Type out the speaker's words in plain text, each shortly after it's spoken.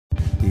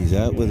He's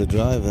out with a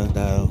driver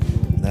now.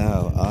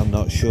 Now, I'm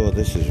not sure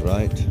this is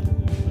right.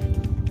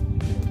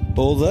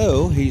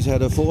 Although he's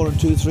had a 4 and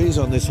 2 threes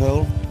on this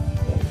hole,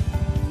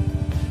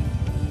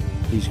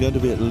 he's going to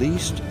be at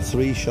least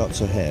 3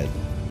 shots ahead.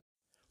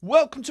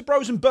 Welcome to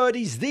Bros and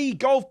Birdies, the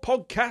golf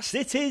podcast.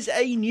 It is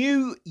a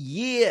new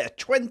year,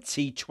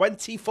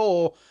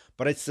 2024,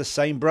 but it's the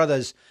same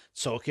brothers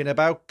talking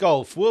about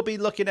golf. We'll be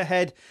looking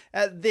ahead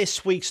at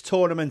this week's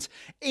tournament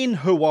in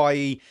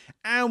Hawaii,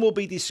 and we'll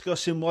be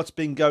discussing what's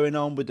been going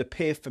on with the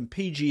PIF and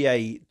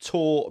PGA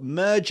Tour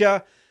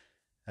merger.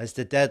 Has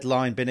the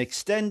deadline been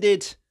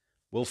extended?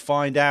 We'll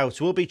find out.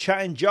 We'll be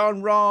chatting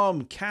Jon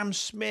Rahm, Cam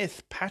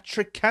Smith,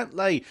 Patrick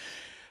Cantlay.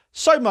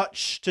 So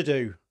much to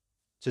do.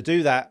 To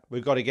do that,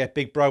 we've got to get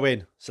Big Bro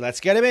in. So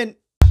let's get him in.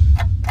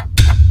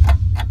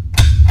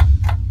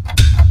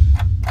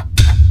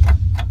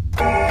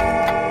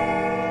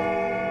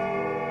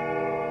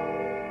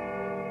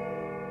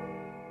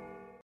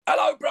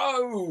 Hello,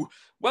 bro.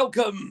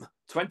 Welcome.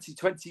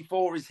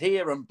 2024 is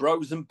here and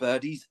Bros and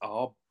Birdies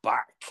are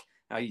back.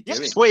 How you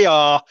doing? Yes, we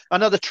are.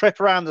 Another trip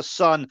around the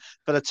sun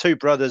for the two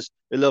brothers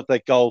who love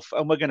their golf,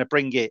 and we're going to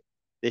bring it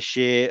this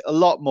year. A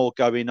lot more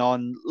going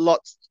on.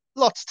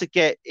 Lots to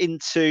get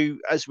into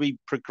as we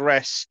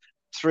progress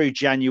through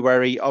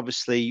January.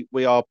 Obviously,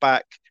 we are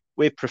back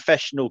with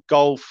professional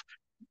golf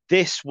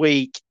this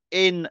week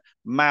in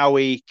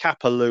Maui,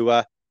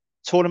 Kapalua.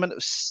 Tournament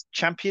of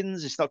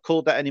Champions. It's not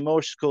called that anymore.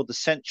 It's called the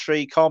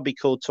Sentry. Can't be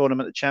called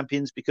Tournament of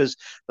Champions because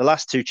the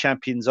last two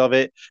champions of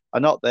it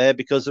are not there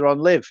because they're on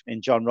live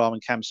in Jon Rahm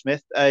and Cam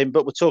Smith.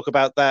 But we'll talk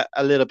about that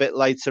a little bit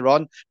later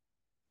on.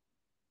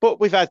 But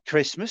we've had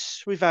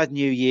Christmas, we've had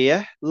New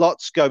Year,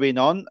 lots going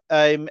on.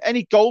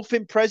 Any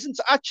golfing presents?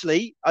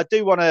 Actually, I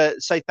do want to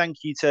say thank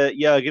you to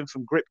Jürgen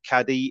from Grip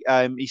Caddy.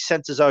 He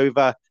sent us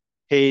over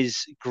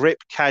his Grip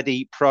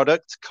Caddy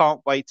product.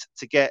 Can't wait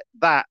to get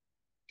that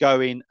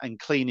going and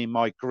cleaning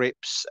my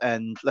grips.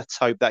 And let's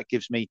hope that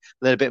gives me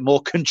a little bit more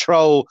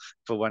control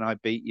for when I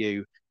beat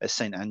you at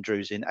St.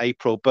 Andrews in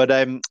April. But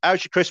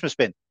how's your Christmas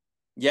been?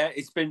 Yeah,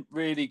 it's been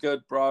really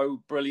good,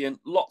 bro. Brilliant.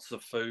 Lots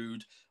of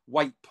food,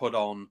 weight put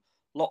on.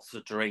 Lots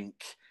of drink.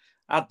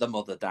 Had the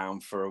mother down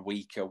for a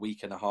week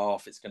and a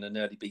half. It's going to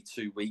nearly be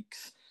 2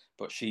 weeks,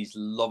 but she's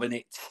loving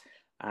it.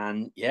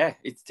 And yeah,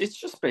 it's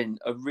just been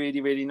a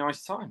really, really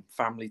nice time.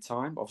 Family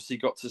time. Obviously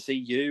got to see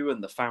you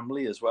and the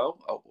family as well.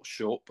 Oh,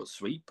 short but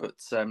sweet. But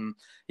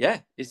yeah,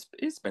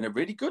 it's been a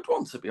really good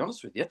one, to be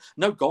honest with you.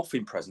 No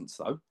golfing presents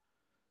though.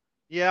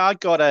 Yeah, I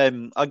got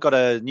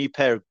a new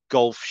pair of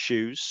golf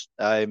shoes,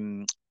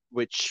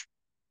 which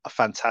are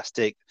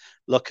fantastic.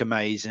 Look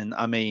amazing.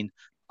 I mean,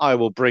 I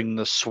will bring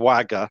the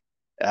swagger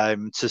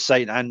to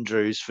St.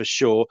 Andrews for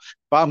sure.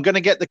 But I'm going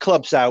to get the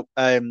clubs out.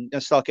 I'm going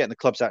to start getting the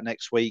clubs out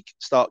next week,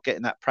 start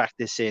getting that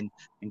practice in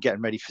and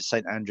getting ready for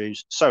St.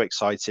 Andrews. So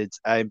excited.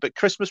 But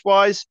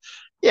Christmas-wise,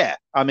 yeah,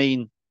 I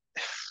mean,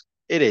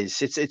 it is.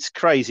 It's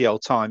crazy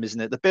old time, isn't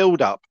it? The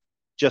build-up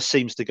just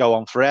seems to go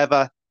on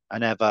forever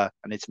and ever,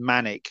 and it's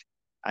manic,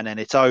 and then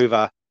it's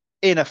over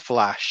in a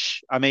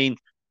flash. I mean,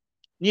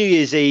 New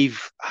Year's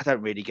Eve, I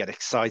don't really get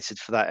excited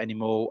for that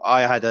anymore.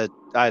 I had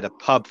a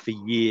pub for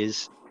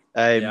years.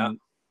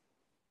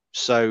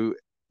 So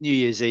New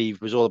Year's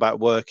Eve was all about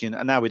working,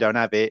 and now we don't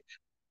have it.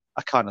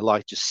 I kind of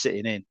like just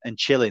sitting in and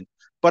chilling.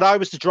 But I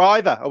was the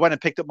driver. I went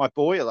and picked up my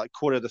boy at like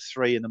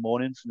 2:45 in the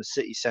morning from the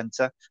city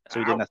centre, so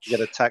we didn't have to get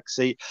a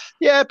taxi.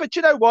 Yeah, but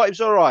you know what? It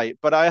was all right.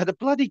 But I had a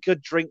bloody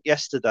good drink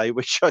yesterday,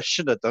 which I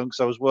shouldn't have done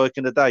because I was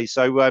working today.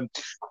 So,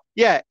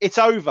 yeah, it's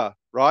over,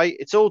 right?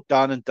 It's all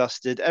done and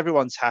dusted.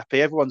 Everyone's happy.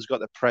 Everyone's got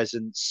their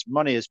presents.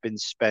 Money has been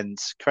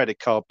spent. Credit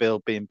card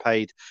bill being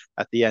paid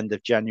at the end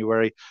of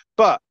January.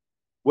 But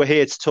we're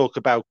here to talk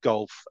about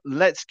golf.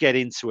 Let's get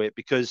into it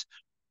because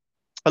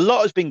a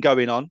lot has been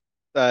going on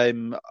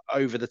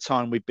over the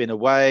time we've been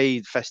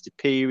away, festive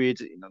period,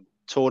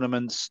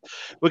 tournaments.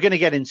 We're going to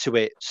get into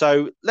it.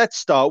 So let's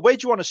start. Where do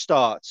you want to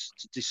start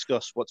to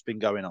discuss what's been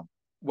going on?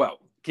 Well,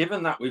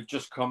 given that we've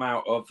just come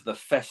out of the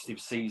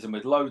festive season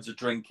with loads of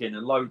drinking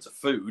and loads of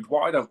food,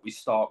 why don't we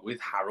start with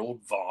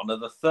Harold Varner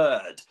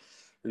III,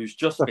 who's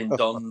just been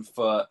done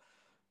for,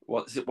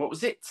 what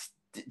was it?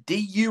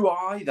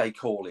 DUI, they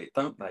call it,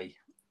 don't they?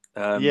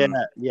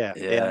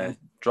 Yeah.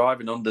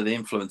 Driving under the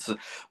influence.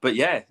 But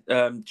yeah,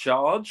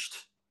 charged,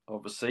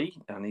 obviously,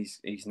 and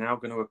he's now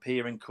going to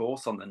appear in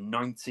court on the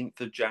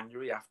 19th of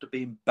January after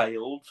being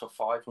bailed for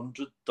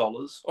 $500.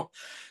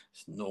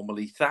 It's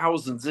normally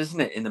thousands, isn't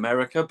it, in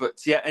America?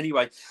 But yeah,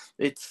 anyway,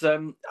 it's I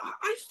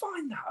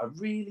find that a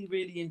really,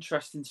 really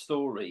interesting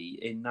story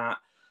in that,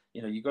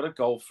 you've got a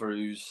golfer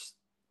who's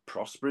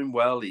prospering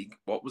well.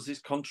 What was his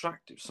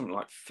contract? It was something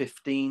like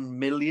 15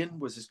 million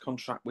was his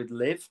contract with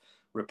Liv,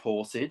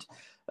 reported.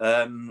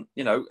 And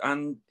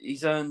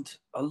he's earned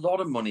a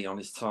lot of money on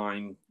his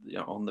time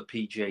on the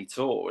PGA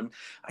Tour. And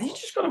you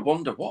just got to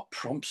wonder what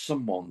prompts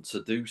someone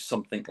to do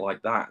something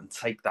like that and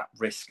take that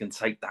risk and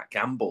take that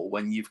gamble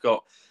when you've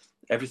got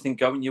everything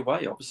going your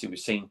way. Obviously, we've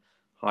seen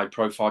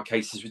high-profile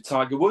cases with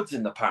Tiger Woods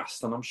in the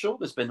past, and I'm sure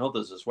there's been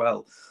others as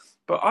well.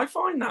 But I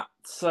find that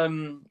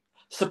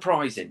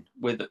surprising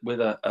with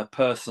a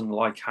person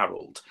like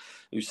Harold,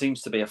 who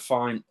seems to be a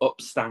fine,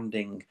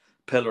 upstanding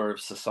pillar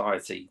of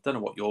society. Don't know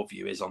what your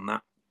view is on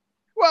that.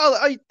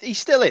 Well, he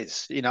still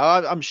is.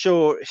 I'm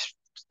sure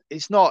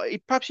it's not.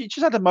 Perhaps he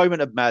just had a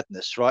moment of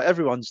madness, right?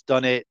 Everyone's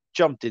done it.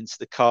 Jumped into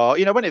the car.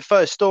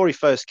 When story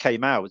first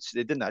came out,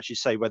 it didn't actually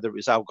say whether it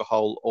was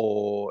alcohol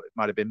or it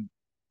might have been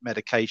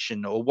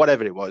medication or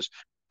whatever it was.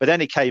 But then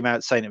he came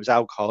out saying it was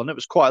alcohol, and it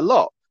was quite a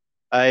lot.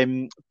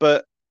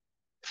 But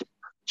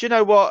do you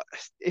know what?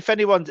 If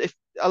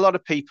a lot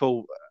of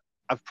people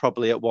have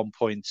probably at one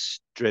point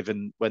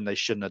driven when they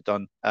shouldn't have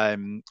done.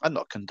 I'm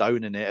not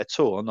condoning it at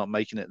all. I'm not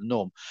making it the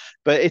norm,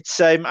 but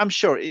it's. I'm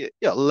sure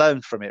you'll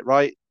learn from it,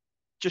 right?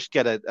 Just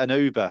get an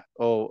Uber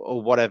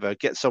or whatever.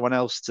 Get someone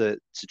else to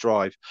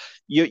drive.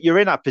 You're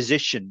in that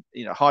position,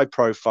 high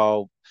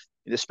profile,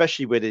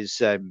 especially with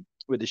his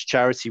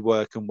charity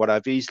work and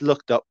whatever. He's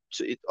looked up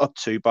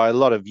to by a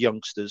lot of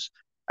youngsters.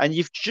 And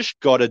you've just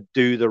got to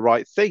do the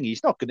right thing.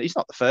 He's not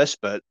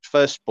the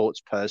first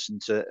sports person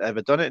to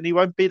ever done it, and he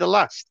won't be the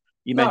last.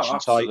 You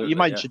mentioned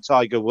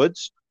Tiger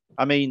Woods.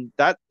 I mean,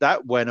 that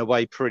went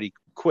away pretty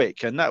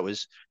quick, and that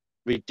was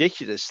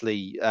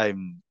ridiculously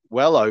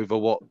well over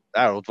what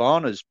Harold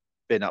Varner's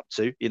been up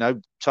to.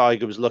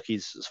 Tiger was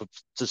lucky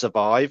to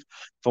survive.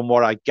 From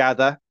what I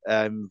gather,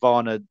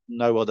 Varner,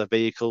 no other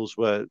vehicles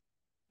were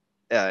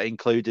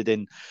included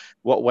in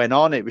what went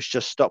on. It was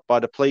just stopped by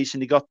the police,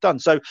 and he got done.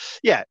 So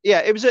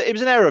it was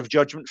an error of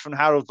judgment from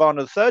Harold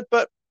Varner III,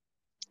 but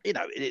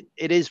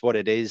it is what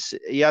it is.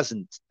 He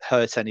hasn't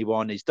hurt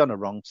anyone. He's done a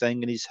wrong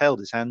thing, and he's held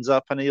his hands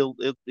up, and he'll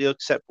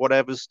accept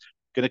whatever's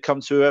going to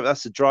come to whoever.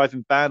 That's a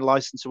driving ban,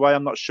 license away.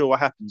 I'm not sure what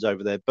happens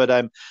over there,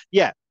 but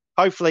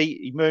hopefully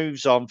he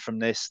moves on from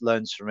this,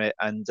 learns from it,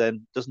 and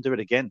doesn't do it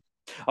again.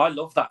 I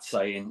love that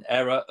saying,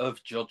 error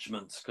of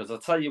judgment, because I'll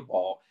tell you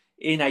what,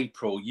 in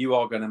April, you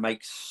are going to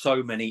make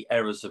so many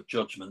errors of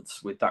judgment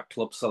with that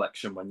club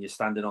selection when you're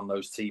standing on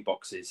those tee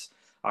boxes.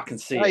 I can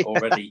see it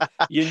already.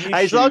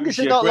 As long as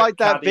it's not like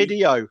that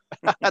video,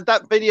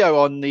 that video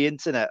on the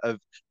internet of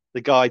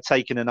the guy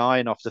taking an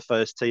iron off the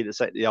first tee that's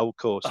at the old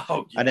course,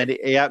 and then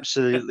he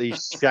absolutely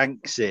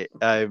shanks it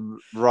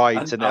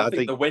right. And I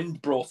think the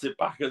wind brought it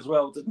back as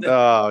well, didn't it?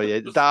 Oh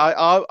yeah,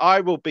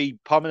 I will be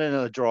pummeling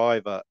a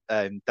driver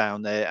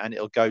down there, and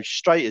it'll go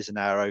straight as an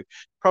arrow,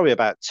 probably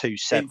about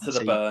 270 into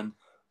the burn.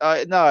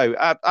 No,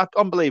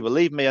 unbelievable.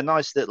 Leave me a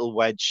nice little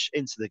wedge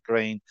into the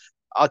green.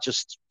 I'll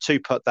just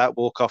two-putt that,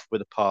 walk off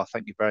with a par.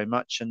 Thank you very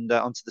much, and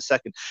onto the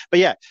second.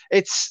 But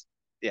it's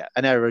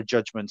an error of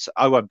judgment.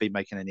 I won't be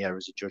making any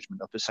errors of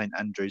judgment up at St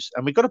Andrews,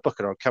 and we've got to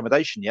book our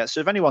accommodation yet. So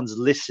if anyone's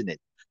listening,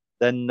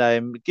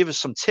 then give us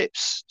some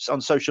tips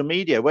on social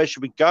media. Where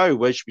should we go?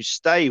 Where should we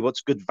stay? What's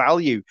good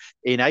value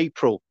in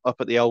April up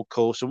at the old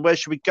course? And where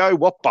should we go?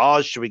 What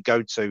bars should we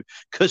go to?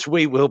 Because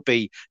we will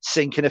be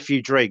sinking a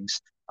few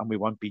drinks, and we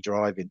won't be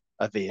driving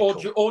a vehicle.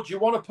 Or do you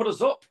want to put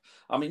us up?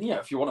 I mean,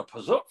 if you want to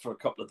put us up for a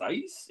couple of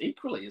days,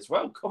 equally as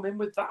well, come in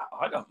with that.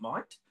 I don't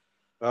mind.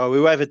 Oh,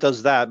 whoever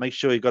does that, make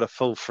sure you've got a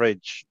full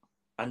fridge.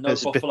 And no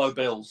Buffalo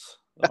Bills.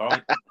 All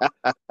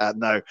right.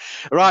 No.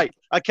 Right.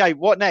 Okay.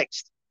 What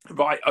next?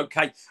 Right.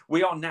 Okay.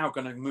 We are now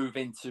going to move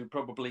into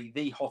probably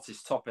the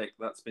hottest topic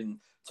that's been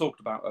talked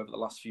about over the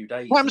last few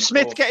days. Cam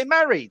Smith getting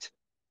married.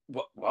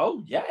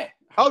 Well, yeah.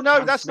 Oh no,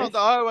 Cam that's Smith.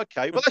 Not. Oh,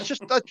 okay. Well,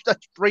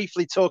 let's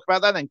briefly talk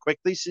about that then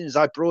quickly, since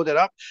I brought it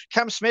up.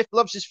 Cam Smith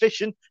loves his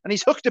fishing, and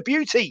he's hooked a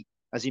beauty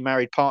as he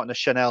married partner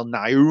Chanel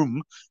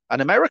Naum,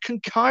 an American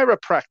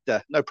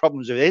chiropractor. No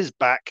problems with his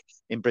back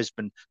in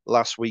Brisbane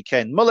last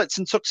weekend. Mullets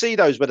and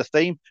tuxedos were the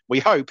theme. We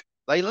hope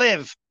they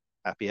live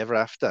happy ever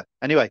after.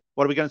 Anyway,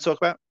 what are we going to talk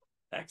about?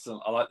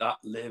 Excellent. I like that.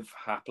 Live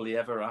happily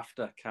ever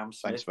after. Cam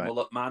Smith, Thanks,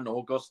 mullet man,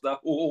 Augusta.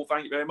 Oh,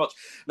 thank you very much.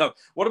 No,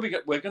 what do we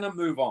get? We're going to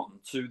move on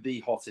to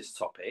the hottest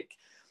topic.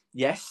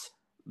 Yes,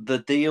 the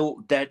deal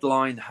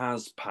deadline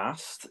has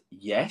passed.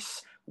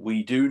 Yes,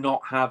 we do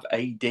not have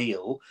a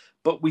deal,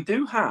 but we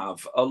do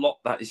have a lot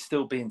that is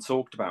still being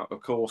talked about.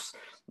 Of course,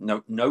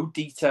 no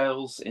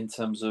details in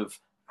terms of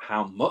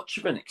how much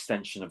of an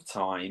extension of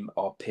time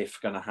are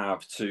PIF going to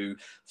have to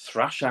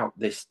thrash out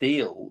this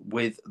deal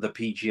with the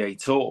PGA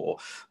Tour.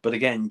 But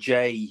again,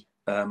 Jay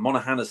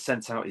Monahan has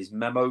sent out his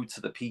memo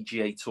to the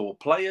PGA Tour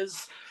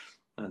players.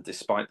 And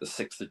despite the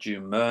 6th of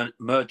June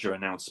merger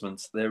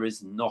announcements, there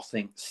is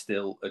nothing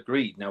still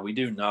agreed. Now, we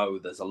do know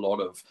there's a lot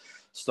of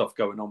stuff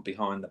going on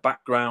behind the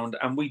background,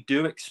 and we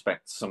do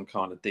expect some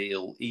kind of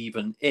deal,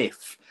 even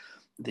if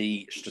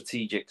the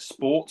Strategic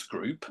Sports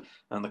Group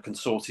and the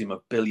consortium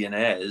of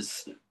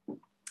billionaires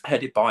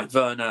headed by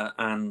Werner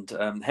and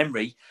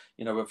Henry,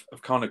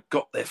 have kind of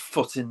got their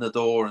foot in the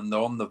door, and they're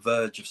on the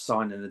verge of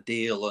signing a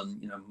deal,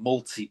 and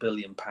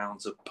multi-billion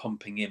pounds of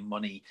pumping in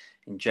money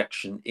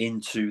injection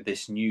into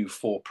this new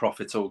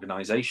for-profit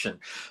organisation.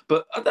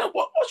 But I don't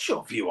know, what's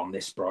your view on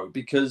this, bro?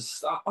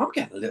 Because I'm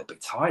getting a little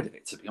bit tired of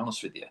it, to be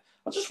honest with you.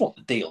 I just want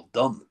the deal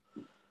done.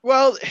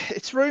 Well,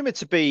 it's rumoured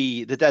to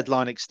be the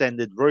deadline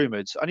extended,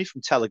 rumoured, only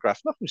from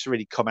Telegraph. Nothing's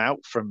really come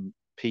out from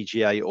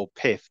PGA or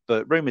PIF,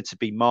 but rumoured to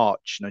be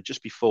March,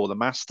 just before the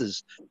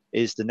Masters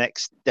is the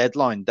next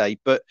deadline date.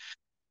 But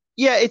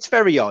yeah, it's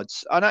very odd.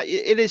 And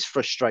it is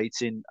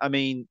frustrating. I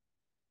mean,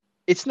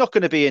 it's not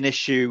going to be an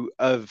issue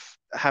of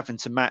having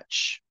to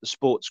match the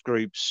sports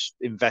group's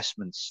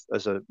investments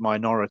as a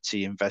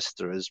minority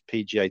investor, as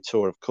PGA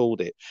Tour have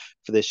called it,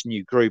 for this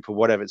new group or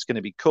whatever it's going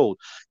to be called.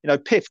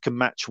 PIF can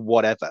match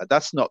whatever.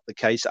 That's not the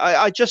case.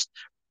 I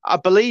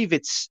believe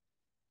it's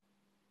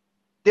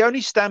the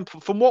only stamp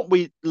from what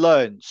we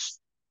learned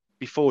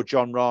before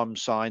John Rahm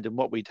signed and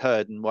what we'd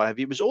heard and what have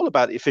you. It was all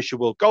about the official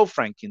world golf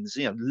rankings.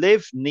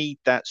 Liv need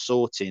that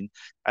sorting,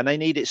 and they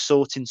need it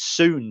sorting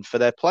soon for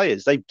their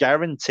players. They've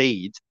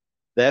guaranteed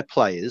their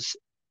players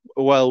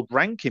world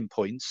ranking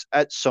points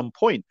at some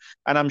point,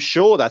 and I'm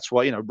sure that's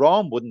why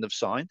Rahm wouldn't have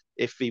signed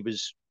if he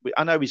was.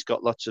 I know he's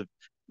got lots of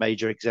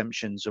major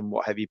exemptions and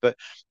what have you, but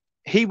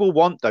he will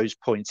want those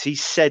points. He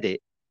said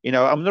it.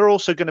 And they're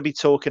also going to be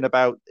talking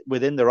about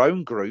within their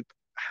own group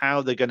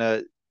how they're going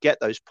to get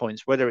those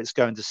points, whether it's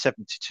going to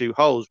 72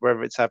 holes,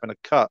 whether it's having a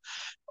cut,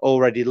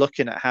 already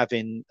looking at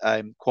having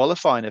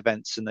qualifying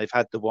events, and they've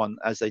had the one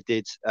as they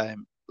did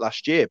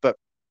last year. But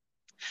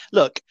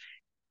look,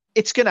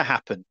 it's going to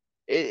happen.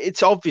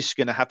 It's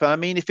obviously going to happen. I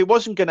mean, if it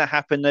wasn't going to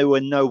happen, they were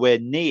nowhere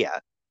near,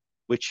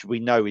 which we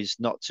know is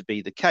not to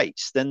be the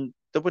case, then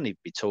they wouldn't even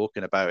be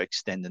talking about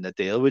extending the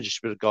deal. We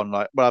just would have gone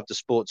like, we'll have the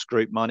sports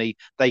group money.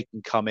 They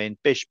can come in,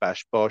 bish,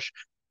 bash, bosh.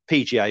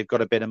 PGA have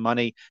got a bit of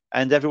money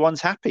and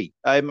everyone's happy.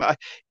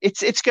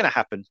 It's going to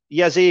happen.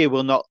 Yazir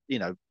will not,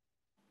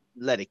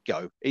 let it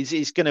go.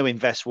 He's going to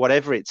invest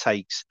whatever it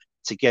takes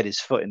to get his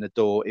foot in the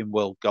door in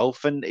world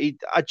golf. And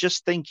I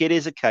just think it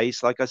is a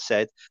case, like I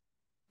said,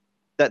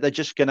 that they're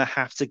just going to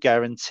have to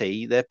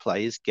guarantee their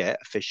players get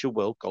official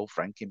world golf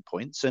ranking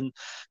points. And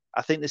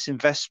I think this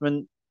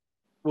investment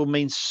will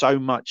mean so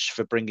much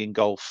for bringing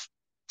golf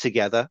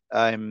together.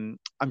 I'm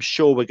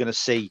sure we're going to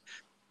see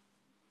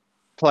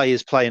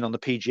players playing on the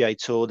PGA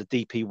Tour, the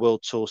DP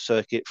World Tour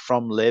circuit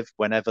from Liv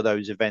whenever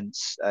those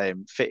events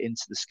fit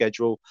into the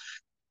schedule.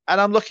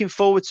 And I'm looking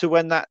forward to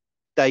when that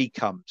day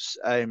comes.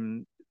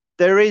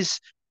 There is,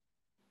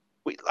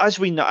 as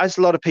we know, as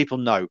a lot of people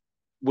know,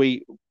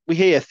 we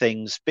hear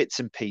things,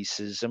 bits and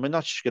pieces, and we're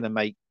not just going to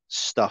make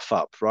stuff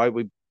up, right?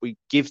 We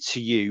give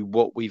to you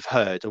what we've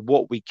heard or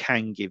what we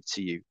can give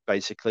to you.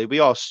 Basically, we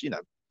are,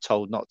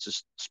 told not to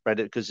spread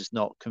it because it's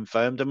not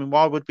confirmed. I mean,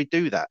 why would we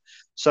do that?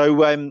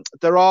 So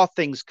there are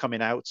things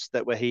coming out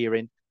that we're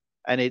hearing,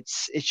 and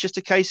it's just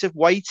a case of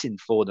waiting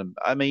for them.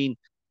 I mean,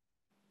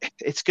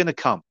 it's going to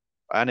come,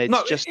 and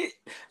it's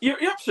you're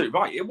absolutely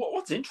right.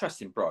 What's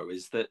interesting, bro,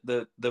 is that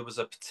there was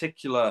a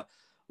particular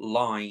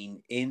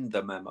line in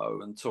the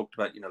memo and talked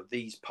about,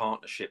 these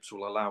partnerships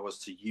will allow us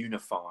to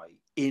unify,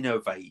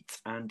 innovate,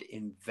 and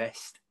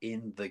invest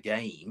in the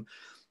game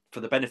for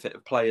the benefit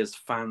of players,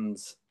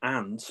 fans,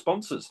 and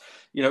sponsors,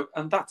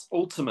 and that's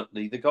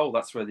ultimately the goal.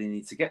 That's where they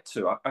need to get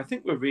to. I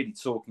think we're really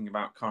talking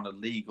about kind of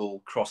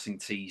legal crossing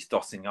T's,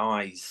 dotting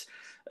I's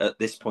at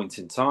this point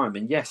in time.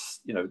 And yes,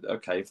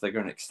 okay, if they're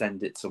going to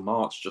extend it to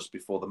March just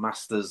before the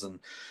Masters and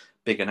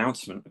big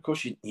announcement, of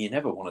course, you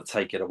never want to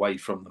take it away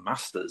from the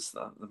Masters.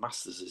 The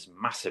Masters is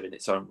massive in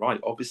its own right,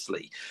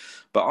 obviously.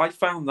 But I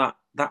found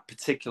that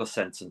particular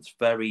sentence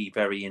very,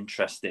 very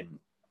interesting,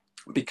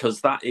 because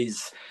that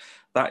is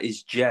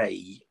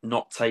Jay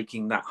not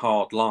taking that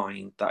hard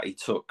line that he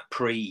took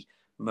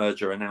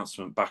pre-merger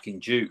announcement back in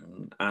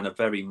June, and a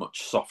very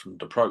much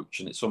softened approach.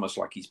 And it's almost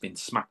like he's been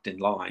smacked in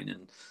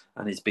line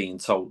and is being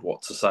told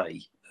what to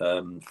say,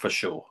 for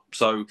sure.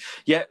 So,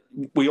 yeah,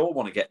 we all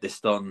want to get this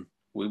done.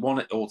 We want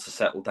it all to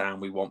settle down.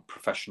 We want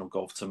professional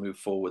golf to move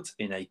forwards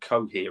in a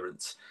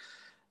coherent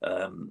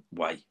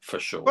way, for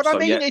sure. But I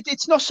mean,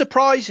 it's not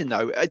surprising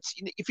though.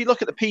 If you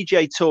look at the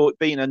PGA Tour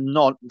being a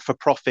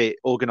non-for-profit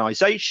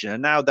organisation,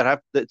 and now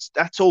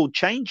that's all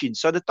changing.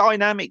 So the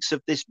dynamics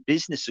of this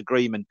business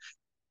agreement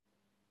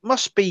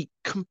must be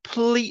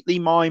completely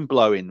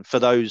mind-blowing for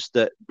those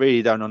that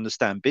really don't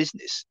understand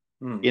business.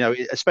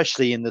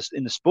 Especially in the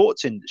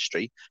sports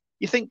industry.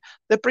 You think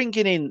they're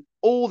bringing in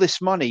all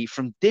this money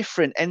from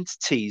different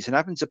entities and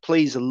having to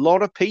please a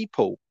lot of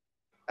people,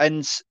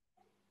 and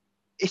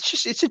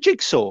it's a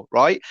jigsaw,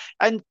 right?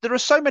 And there are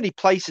so many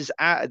places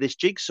out of this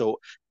jigsaw,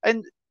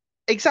 and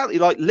exactly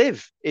like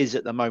Liv is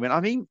at the moment.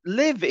 I mean,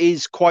 Liv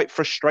is quite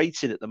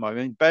frustrated at the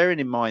moment, bearing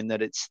in mind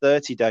that it's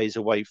 30 days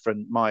away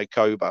from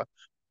Mayakoba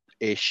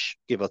ish,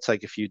 give or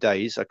take a few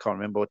days. I can't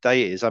remember what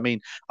day it is. I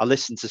mean, I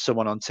listened to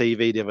someone on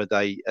TV the other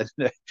day,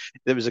 and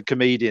there was a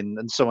comedian,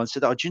 and someone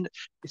said, "Oh,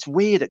 it's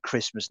weird at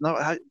Christmas.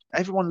 No,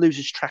 everyone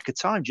loses track of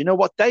time. Do you know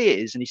what day it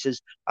is?" And he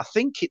says, "I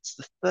think it's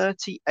the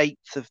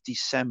 38th of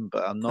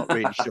December. I'm not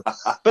really sure."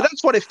 But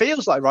that's what it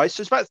feels like, right?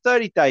 So it's about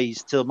 30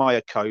 days till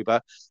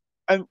Mayakoba.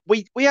 And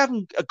we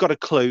haven't got a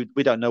clue.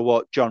 We don't know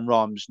what John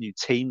Rahm's new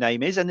team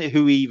name is and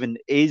who even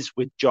is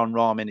with John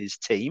Rahm in his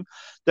team.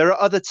 There are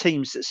other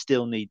teams that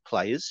still need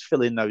players,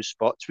 fill in those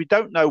spots. We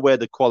don't know where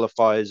the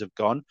qualifiers have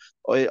gone.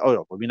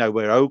 Or we know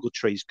where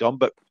Ogletree's gone,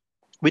 but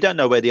We don't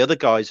know where the other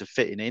guys are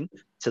fitting in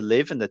to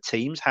live and the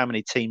teams, how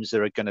many teams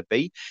there are going to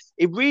be.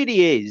 It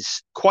really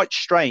is quite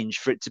strange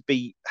for it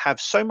to have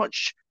so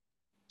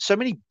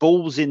many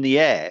balls in the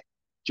air,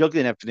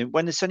 juggling everything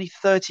when it's only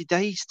 30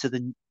 days to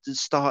the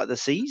start of the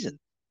season.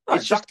 No,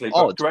 It's just exactly.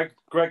 But odd.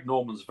 Greg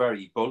Norman's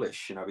very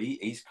bullish.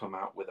 He's come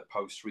out with a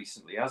post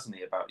recently, hasn't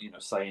he, about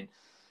saying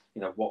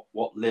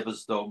what Liv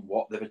has done,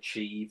 what they've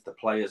achieved, the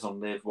players on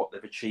Liv, what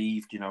they've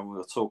achieved.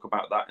 We'll talk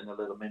about that in a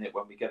little minute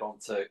when we get on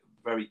to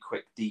very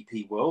quick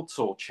DP World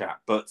Tour chat.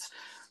 But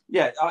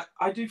yeah,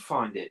 I do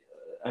find it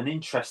an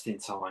interesting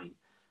time,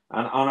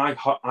 and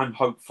I'm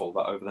hopeful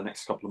that over the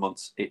next couple of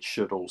months it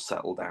should all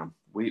settle down.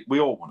 We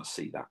all want to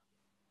see that.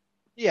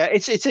 Yeah,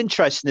 it's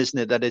interesting, isn't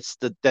it, that it's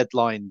the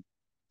deadline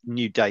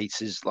new date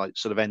is like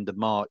sort of end of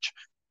March,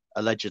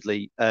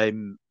 allegedly.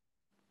 And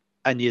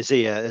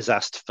Yazia has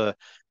asked for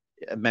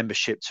a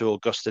membership to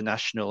Augusta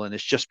National, and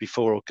it's just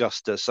before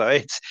Augusta, so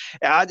it's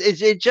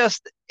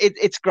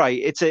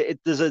great.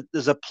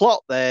 There's a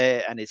plot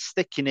there, and it's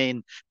sticking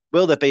in.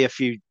 Will there be a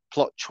few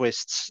plot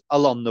twists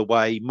along the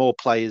way? More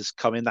players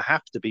come in. There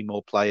have to be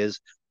more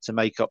players to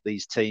make up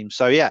these teams.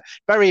 So yeah,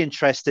 very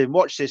interesting.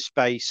 Watch this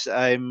space.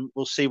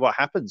 We'll see what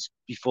happens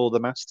before the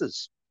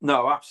Masters.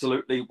 No,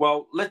 absolutely.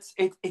 Well,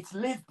 it's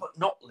live but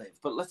not live.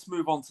 But let's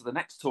move on to the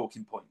next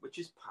talking point, which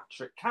is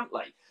Patrick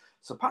Cantlay.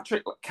 So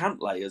Patrick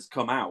Cantlay has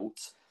come out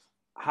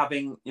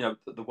having,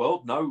 the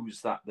world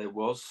knows that there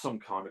was some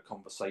kind of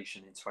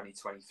conversation in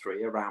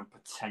 2023 around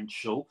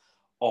potential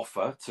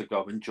offer to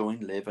go and join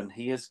Liv, and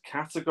he has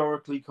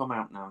categorically come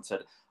out now and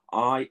said,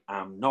 I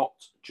am not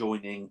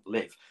joining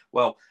Liv.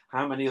 Well,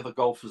 how many other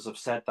golfers have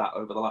said that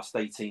over the last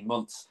 18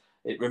 months?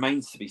 It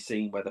remains to be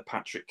seen whether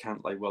Patrick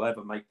Cantlay will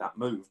ever make that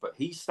move, but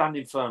he's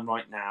standing firm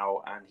right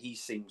now, and he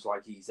seems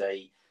like he's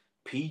a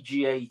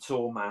PGA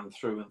Tour man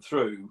through and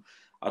through.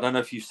 I don't know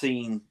if you've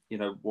seen,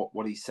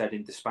 what he said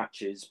in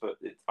dispatches, but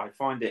I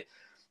find it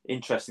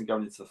interesting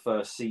going into the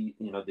first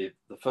the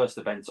first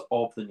event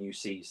of the new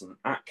season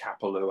at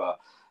Kapalua,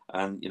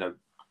 and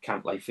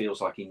Cantlay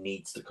feels like he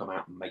needs to come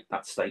out and make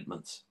that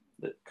statement.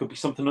 That could be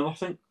something or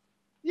nothing.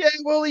 Yeah,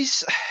 well,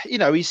 he's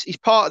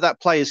part of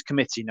that players'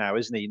 committee now,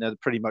 isn't he?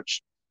 Pretty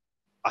much.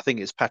 I think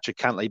it's Patrick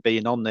Cantlay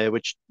being on there,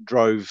 which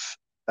drove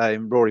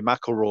Rory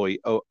McIlroy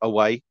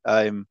away.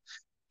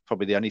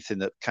 Probably the only thing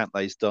that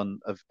Cantlay's done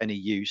of any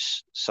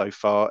use so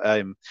far.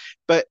 And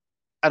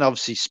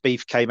obviously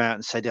Spieth came out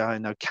and said, "Oh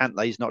no,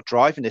 Cantlay's not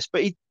driving this,"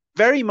 but he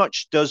very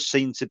much does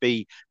seem to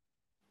be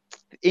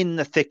in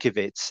the thick of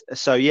it.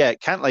 So yeah,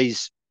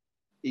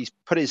 he's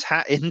put his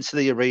hat into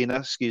the arena,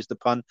 excuse the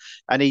pun,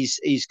 and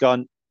he's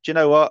gone, do you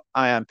know what?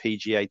 I am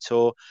PGA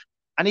Tour.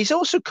 And he's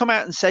also come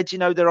out and said,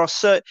 there are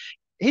certain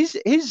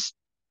his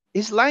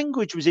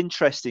language was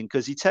interesting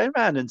because he turned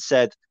around and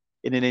said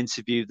in an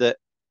interview that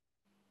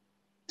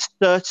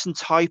certain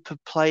type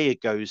of player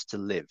goes to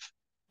Liv.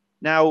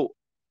 Now,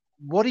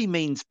 what he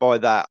means by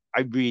that,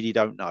 I really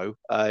don't know.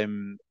 I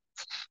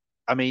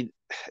mean,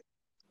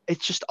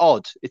 it's just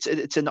odd.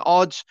 It's an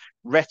odd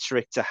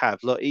rhetoric to have.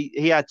 Look,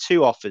 he had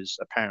two offers,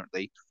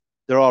 apparently.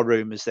 There are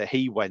rumours that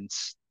he went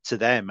to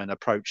them and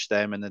approached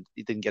them and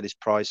he didn't get his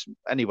price.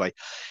 Anyway,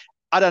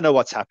 I don't know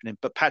what's happening,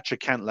 but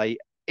Patrick Cantlay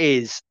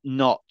is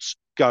not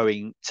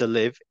going to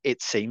Liv,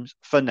 it seems,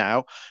 for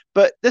now.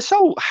 But this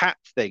whole hat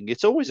thing,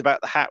 it's always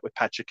about the hat with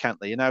Patrick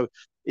Cantlay.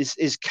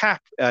 His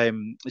cap,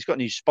 he's got a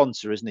new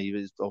sponsor, isn't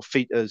he?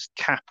 His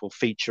cap will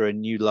feature a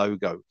new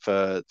logo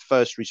for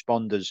First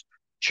Responders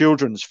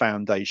Children's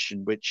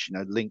Foundation, which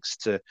links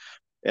to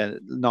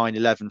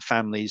 9/11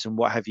 families and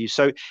what have you.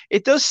 So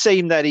it does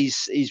seem that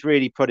he's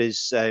really put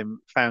his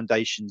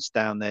foundations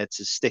down there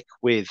to stick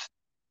with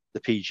the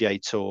PGA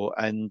Tour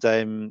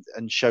and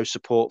show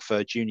support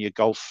for junior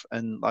golf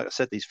and, like I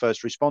said, these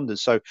first responders.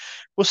 So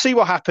we'll see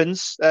what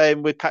happens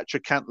with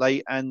Patrick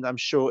Cantlay, and I'm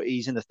sure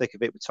he's in the thick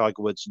of it with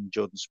Tiger Woods and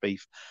Jordan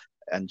Spieth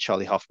and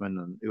Charlie Hoffman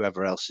and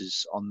whoever else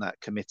is on that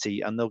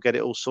committee, and they'll get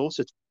it all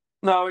sorted.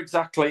 No,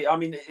 exactly. I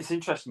mean, it's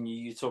interesting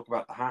you talk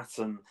about the hat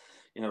and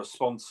a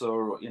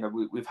sponsor.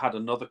 We've had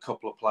another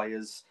couple of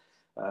players.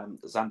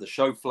 Xander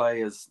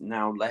Schauffele has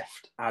now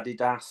left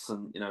Adidas,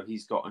 and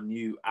he's got a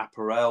new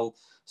apparel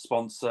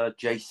sponsor.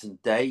 Jason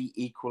Day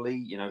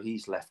equally,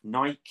 he's left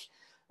Nike,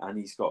 and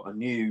he's got a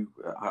new.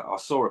 I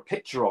saw a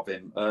picture of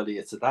him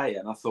earlier today,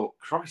 and I thought,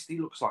 Christ, he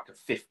looks like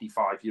a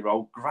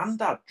 55-year-old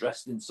granddad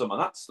dressed in some of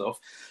that stuff.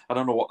 I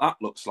don't know what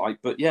that looks like,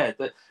 but yeah,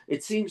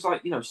 it seems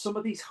like some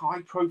of these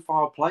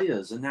high-profile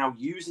players are now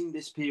using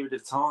this period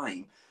of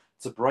time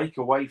to break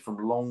away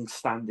from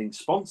long-standing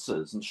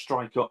sponsors and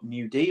strike up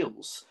new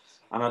deals.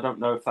 And I don't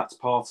know if that's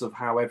part of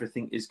how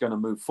everything is going to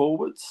move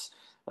forwards.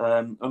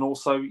 And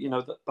also,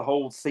 the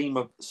whole theme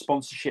of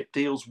sponsorship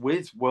deals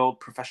with World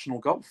Professional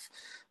Golf.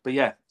 But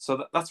yeah,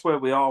 so that's where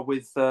we are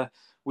with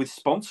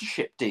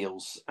sponsorship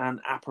deals and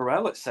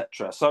apparel,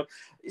 etc. So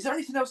is there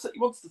anything else that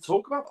you wanted to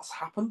talk about that's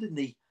happened in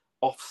the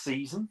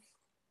off-season?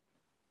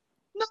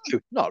 No,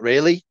 not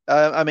really.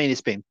 I mean,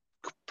 it's been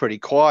pretty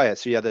quiet.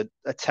 So you had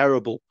a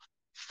terrible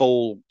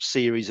fall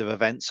series of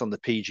events on the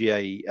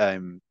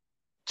PGA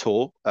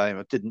tour.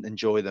 I didn't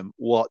enjoy them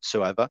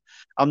whatsoever.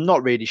 I'm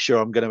not really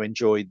sure I'm going to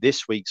enjoy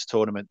this week's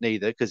tournament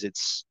neither, because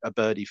it's a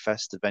birdie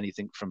fest of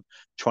anything from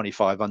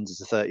 25 under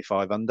to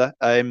 35 under.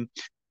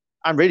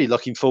 I'm really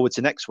looking forward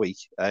to next week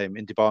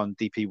in Dubai on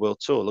DP World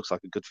Tour. Looks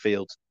like a good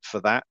field for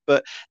that.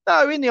 But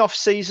no, in the off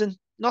season,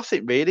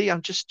 nothing really.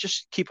 I'm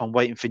just keep on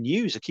waiting for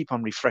news. I keep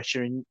on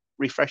refreshing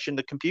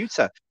the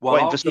computer, Well,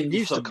 waiting I'll for some give you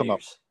news to some come up.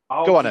 news.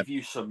 I'll Go on, give then.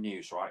 you some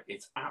news, right?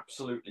 It's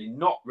absolutely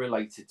not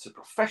related to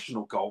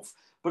professional golf,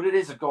 but it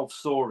is a golf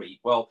story.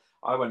 Well,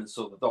 I went and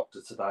saw the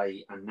doctor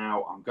today, and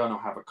now I'm going to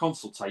have a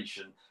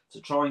consultation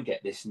to try and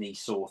get this knee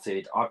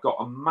sorted. I've got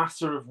a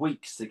matter of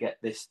weeks to get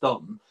this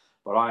done,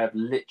 but I have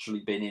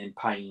literally been in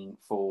pain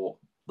for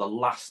the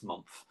last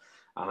month,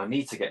 and I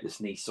need to get this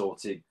knee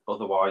sorted.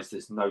 Otherwise,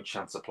 there's no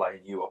chance of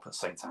playing you up at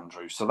St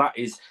Andrews. So that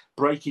is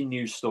breaking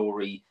news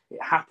story.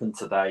 It happened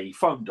today.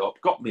 Phoned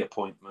up, got me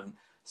appointment,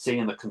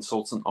 seeing the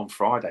consultant on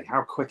Friday.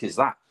 How quick is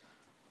that?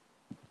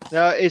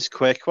 No, it's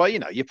quick. Well,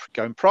 you're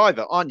going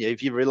private, aren't you?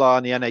 If you rely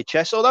on the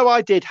NHS. Although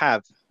I did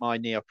have my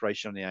knee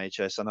operation on the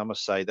NHS, and I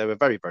must say they were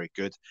very, very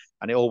good,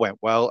 and it all went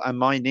well. And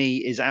my knee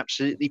is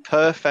absolutely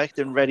perfect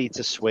and ready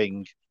to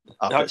swing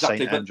up at Exactly,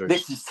 St but Andrews.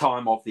 this is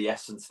time of the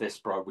essence, this,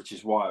 bro, which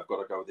is why I've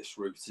got to go this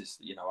route. Is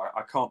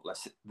I can't let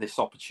this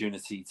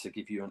opportunity to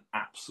give you an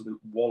absolute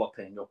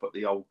walloping up at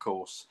the old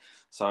course.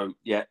 So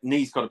yeah,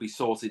 knee's got to be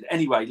sorted.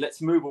 Anyway,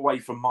 let's move away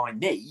from my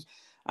knee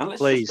and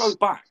let's just go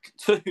back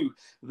to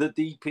the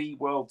DP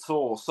World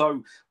Tour.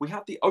 So we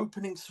had the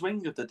opening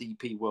swing of the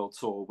DP World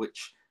Tour,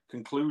 which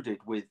concluded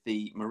with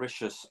the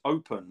Mauritius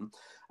Open.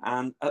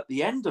 And at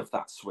the end of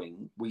that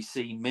swing, we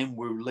see Min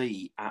Woo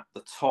Lee at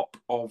the top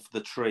of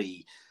the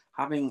tree,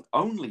 having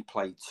only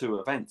played 2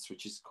 events,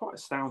 which is quite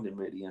astounding,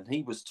 really. And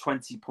he was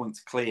 20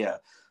 points clear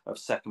of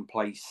second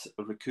place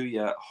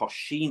Rikuya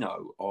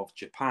Hoshino of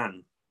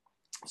Japan.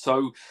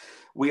 So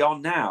we are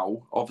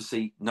now,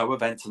 obviously, no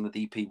events in the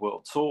DP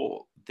World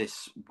Tour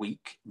this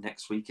week.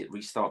 Next week, it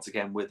restarts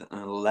again with an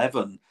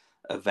 11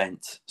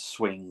 event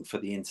swing for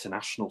the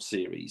international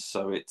series.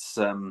 So it's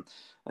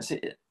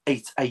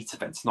eight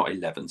events, not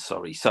 11,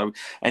 sorry. So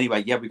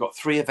anyway, yeah, we've got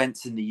 3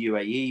 events in the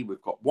UAE.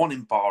 We've got 1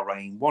 in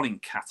Bahrain, 1 in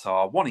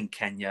Qatar, 1 in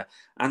Kenya,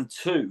 and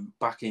 2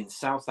 back in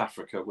South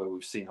Africa, where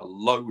we've seen a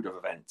load of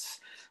events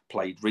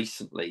played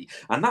recently.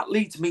 And that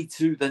leads me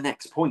to the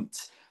next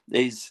point.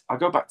 Is I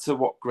go back to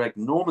what Greg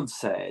Norman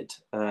said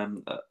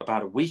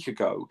about a week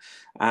ago,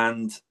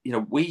 and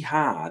we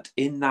had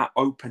in that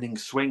opening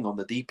swing on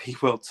the DP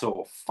World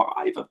Tour,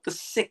 5 of the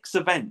 6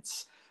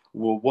 events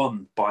were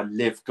won by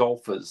live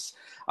golfers,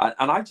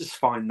 and I just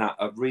find that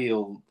a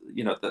real,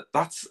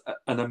 that's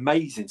an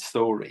amazing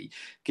story,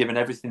 given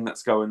everything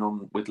that's going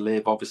on with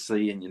live,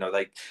 obviously, and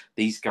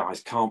these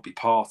guys can't be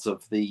part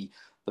of the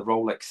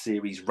Rolex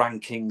series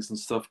rankings and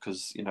stuff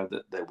because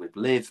that they're with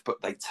live,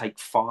 but they take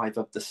 5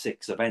 of the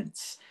 6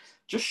 events.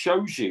 Just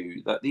shows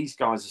you that these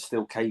guys are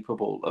still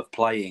capable of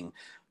playing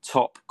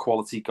top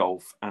quality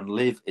golf, and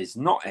live is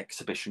not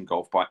exhibition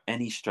golf by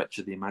any stretch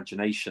of the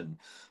imagination.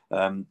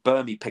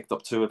 Burmy picked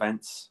up 2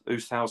 events,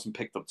 Oosthuizen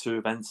picked up 2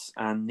 events,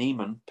 and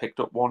Neiman picked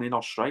up 1 in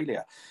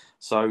Australia.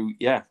 So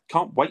yeah,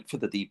 can't wait for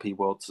the DP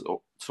World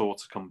Tour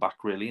to come back,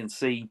 really, and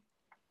see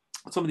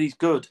some of these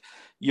good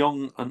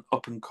young and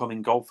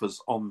up-and-coming golfers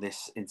on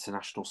this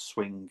international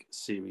swing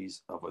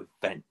series of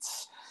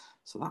events.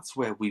 So that's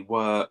where we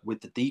were with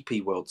the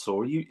DP World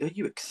Tour. Are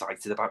you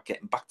excited about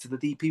getting back to the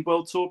DP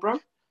World Tour, bro?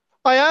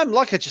 I am,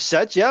 like I just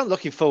said, yeah. I'm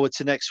looking forward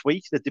to next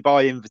week, the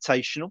Dubai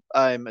Invitational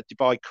at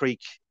Dubai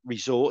Creek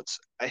Resort.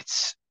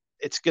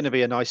 It's going to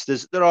be a nice.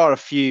 There are a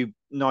few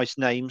nice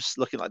names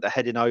looking like they're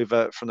heading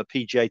over from the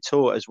PGA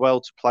Tour as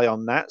well to play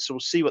on that. So we'll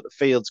see what the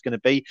field's going to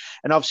be.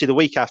 And obviously the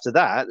week after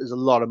that, there's a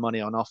lot of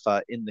money on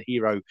offer in the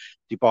Hero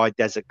Dubai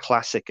Desert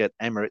Classic at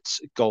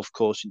Emirates Golf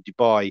Course in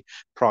Dubai.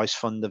 Prize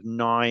fund of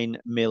 $9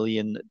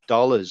 million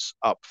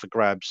up for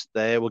grabs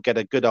there. We'll get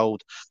a good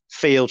old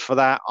field for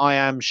that, I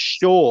am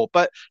sure.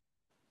 But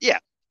yeah,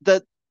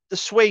 the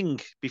swing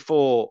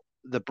before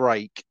the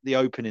break, the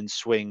opening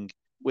swing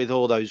with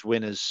all those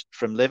winners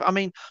from live. I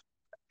mean,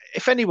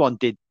 if anyone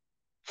did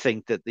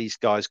think that these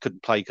guys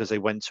couldn't play because they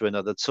went to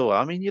another tour,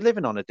 I mean, you're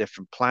living on a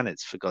different planet,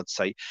 for God's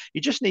sake. You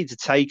just need to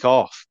take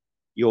off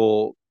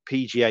your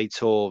PGA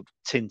Tour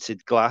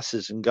tinted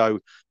glasses and go,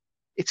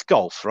 it's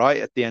golf,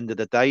 right? At the end of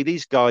the day,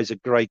 these guys are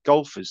great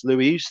golfers.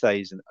 Louis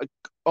Oosthuizen,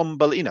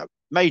 unbelievable,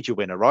 major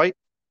winner, right?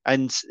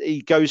 And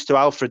he goes to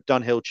Alfred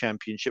Dunhill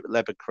Championship at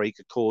Leopard Creek,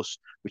 a course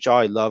which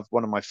I love,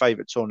 one of my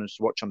favourite tournaments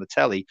to watch on the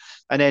telly,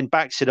 and then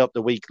backs it up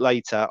the week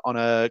later on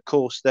a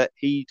course that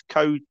he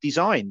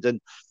co-designed.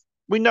 And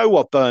we know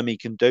what Burmy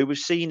can do. We've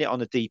seen it on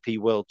the DP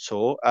World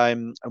Tour.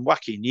 And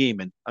Joaquin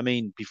Newman, I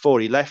mean, before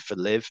he left for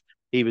live,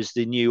 he was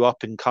the new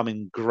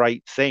up-and-coming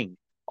great thing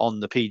on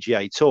the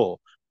PGA Tour.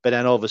 But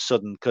then all of a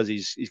sudden, because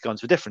he's gone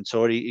to a different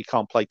tour, he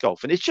can't play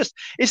golf. And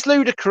it's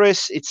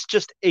ludicrous. It's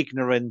just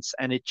ignorance.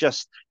 And it's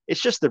just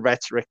the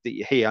rhetoric that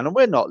you hear. And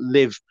we're not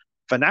live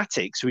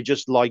fanatics. We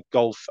just like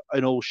golf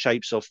in all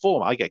shapes or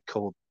form. I get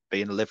called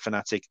being a live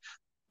fanatic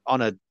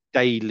on a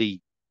daily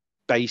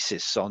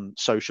basis on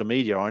social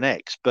media or on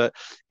X, but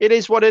it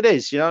is what it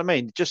is. You know what I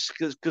mean? Just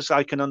because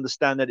I can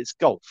understand that it's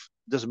golf.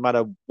 It doesn't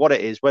matter what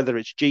it is, whether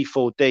it's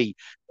G4D,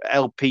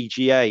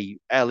 LPGA,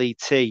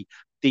 LET,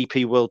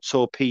 DP World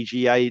Tour,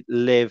 PGA,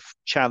 Live,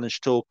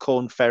 Challenge Tour,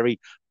 Corn Ferry,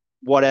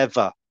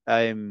 whatever.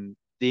 The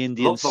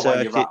Indian Love the way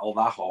you circuit. rattle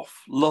that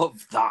off.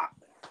 Love that.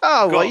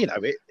 Oh God.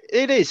 well,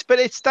 it is, but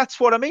that's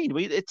what I mean.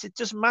 It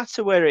doesn't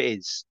matter where it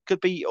is.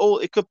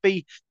 It could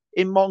be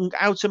in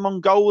out of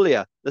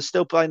Mongolia. They're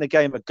still playing a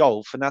game of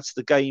golf, and that's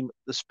the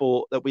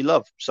sport that we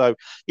love. So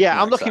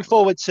yeah, I'm looking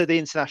forward to the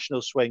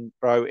international swing,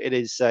 bro. It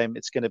is,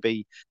 it's going to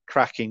be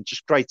cracking.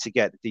 Just great to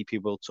get the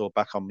DP World Tour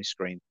back on my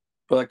screen.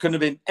 Well, it couldn't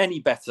have been any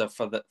better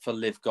for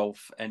Live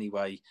Golf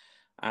anyway,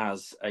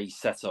 as a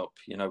setup,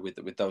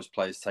 with those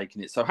players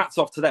taking it. So hats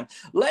off to them.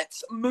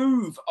 Let's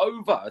move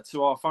over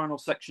to our final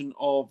section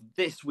of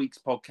this week's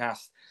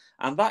podcast,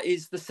 and that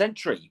is the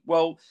Sentry.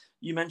 Well,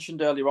 you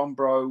mentioned earlier on,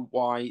 bro,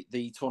 why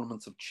the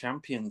Tournament of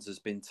Champions has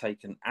been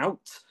taken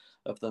out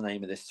of the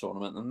name of this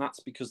tournament, and that's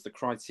because the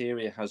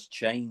criteria has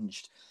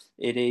changed.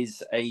 It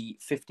is a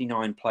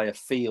 59-player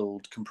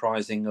field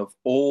comprising of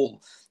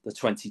all the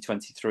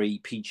 2023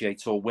 PGA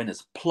Tour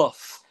winners,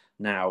 plus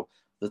now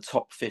the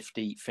top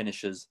 50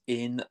 finishers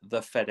in the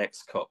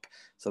FedEx Cup.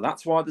 So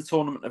that's why the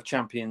Tournament of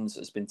Champions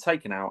has been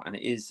taken out, and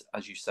it is,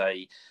 as you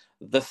say,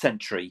 the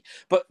Sentry.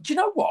 But do you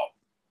know what?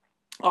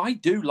 I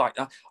do like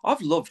that.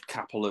 I've loved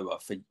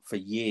Kapalua for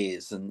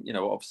years, and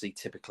obviously,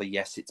 typically,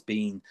 yes, it's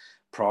been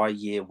prior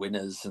year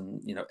winners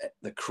and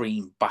the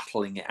cream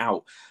battling it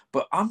out.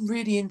 But I'm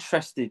really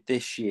interested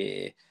this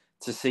year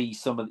to see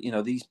some of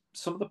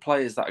the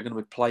players that are going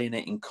to be playing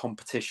it in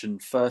competition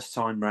first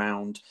time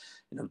round,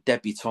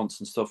 debutantes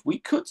and stuff. We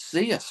could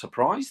see a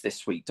surprise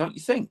this week, don't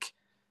you think?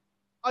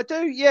 I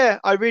do, yeah,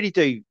 I really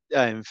do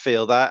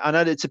feel that. I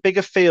know it's a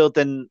bigger field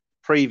than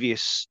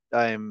previous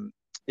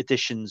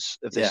editions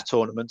of this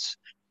tournament,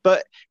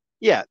 but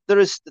yeah, there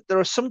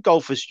are some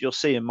golfers you'll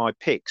see in my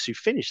picks who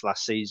finished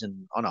last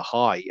season on a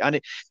high, and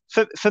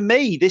for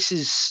me, this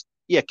is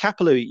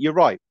Kapalua. You're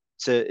right.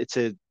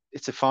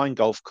 It's a fine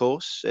golf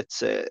course.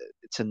 It's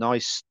a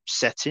nice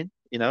setting,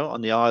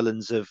 on the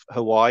islands of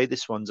Hawaii.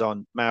 This one's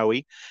on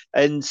Maui,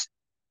 and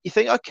you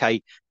think,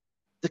 okay,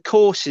 the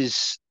course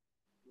is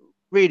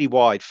really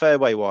wide,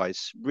 fairway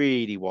wise,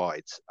 really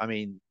wide. I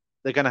mean,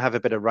 they're going to have a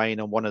bit of rain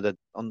on one of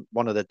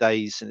the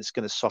days, and it's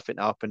going to soften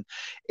up. And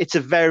it's a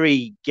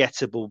very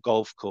gettable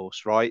golf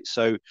course, right?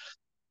 So,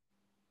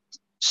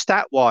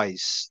 stat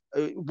wise,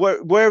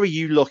 where are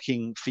you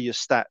looking for your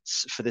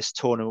stats for this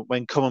tournament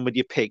when coming with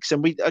your picks?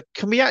 And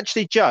can we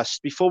actually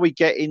just before we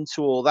get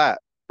into all that,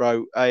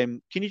 bro?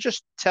 Can you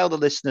just tell the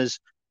listeners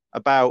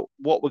about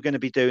what we're going to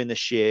be doing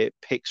this year,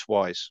 picks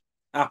wise?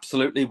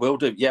 Absolutely, will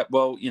do. Yeah,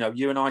 well,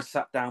 you and I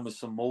sat down with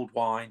some mulled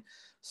wine,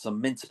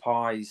 some mince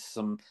pies,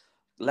 some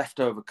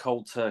leftover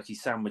cold turkey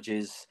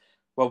sandwiches.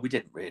 Well, we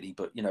didn't really,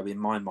 but in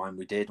my mind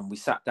we did, and we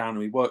sat down and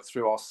we worked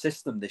through our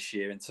system this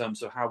year in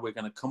terms of how we're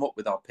going to come up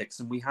with our picks,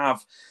 and we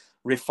have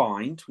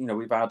refined.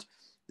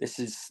 This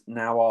is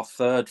now our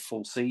third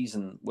full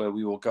season where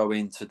we will go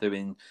into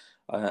doing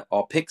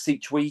our picks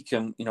each week,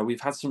 and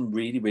we've had some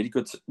really, really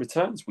good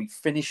returns. We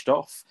finished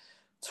off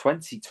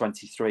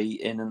 2023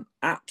 in an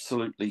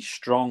absolutely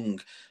strong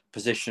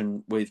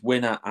position with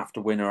winner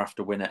after winner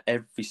after winner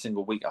every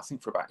single week, I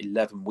think for about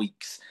 11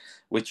 weeks,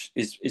 which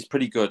is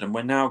pretty good. And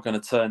we're now going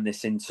to turn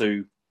this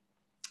into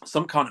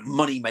some kind of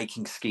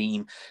money-making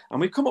scheme,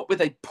 and we've come up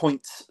with a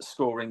points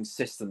scoring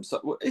system.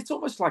 So it's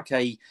almost like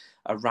a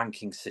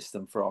ranking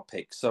system for our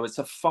picks. So it's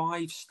a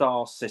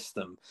 5-star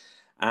system,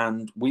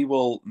 and we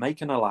will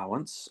make an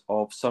allowance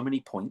of so many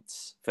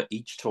points for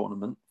each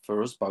tournament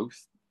for us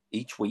both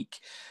each week,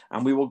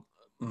 and we will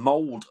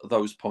mold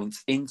those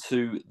points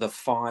into the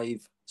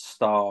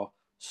 5-star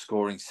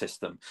scoring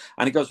system.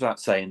 And it goes without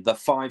saying, the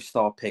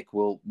 5-star pick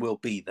will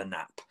be the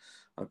nap.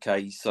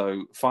 Okay,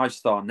 so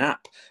 5-star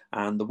nap,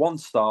 and the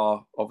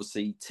 1-star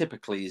obviously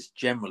typically is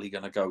generally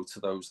going to go to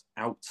those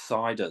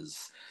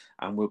outsiders,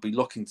 and we'll be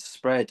looking to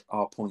spread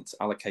our points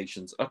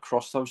allocations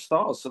across those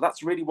stars. So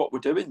that's really what we're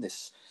doing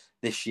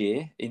this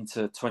year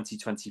into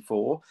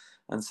 2024,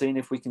 and seeing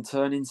if we can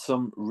turn in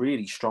some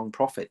really strong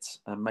profits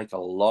and make a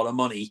lot of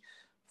money,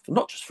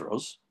 not just for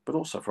us, but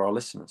also for our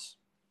listeners.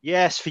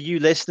 Yes, for you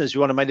listeners, we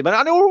want to make them.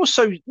 And we're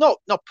also not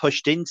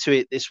pushed into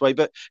it this way,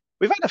 but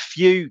we've had a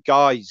few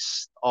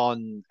guys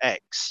on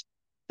X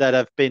that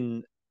have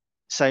been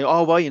saying,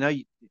 oh, well,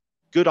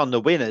 good on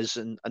the winners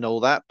and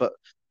all that, but,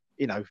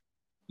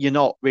 you're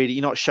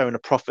not showing a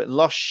profit and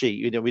loss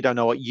sheet. We don't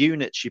know what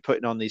units you're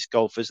putting on these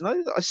golfers. And I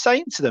was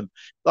saying to them,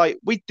 like,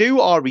 we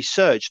do our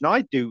research,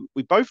 and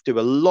we both do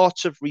a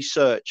lot of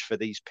research for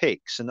these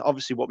picks. And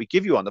obviously what we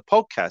give you on the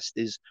podcast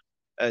is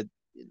a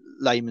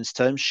layman's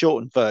terms,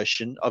 shortened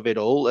version of it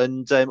all.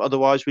 And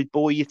otherwise we'd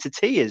bore you to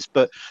tears.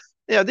 But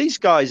these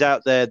guys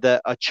out there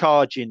that are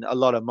charging a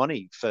lot of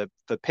money for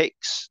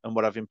picks and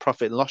what have you,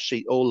 profit and loss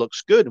sheet all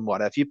looks good and what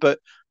have you. But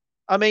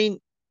I mean,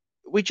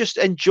 we just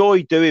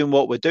enjoy doing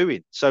what we're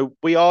doing. So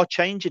we are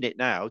changing it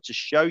now to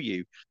show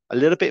you a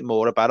little bit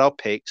more about our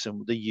picks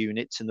and the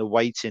units and the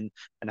weighting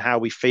and how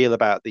we feel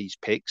about these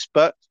picks.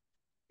 But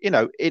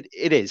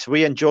it is.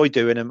 We enjoy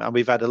doing them, and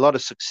we've had a lot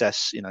of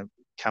success.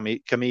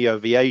 Camillo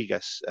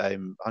Villegas,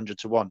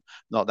 100-1,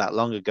 not that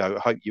long ago. I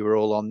hope you were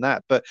all on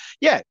that. But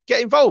yeah,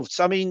 get involved.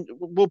 I mean,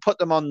 we'll put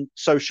them on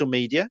social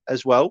media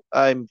as well,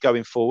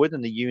 going forward,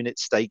 and the unit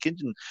staking,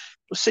 and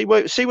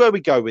we'll see where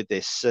we go with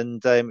this. And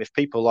if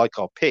people like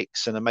our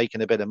picks and are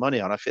making a bit of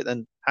money on it,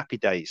 then happy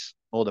days,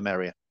 more the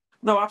merrier.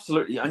 No,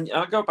 absolutely. And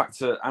I go back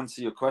to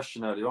answer your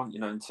question earlier on,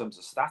 in terms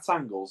of stat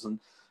angles. And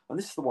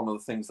this is one of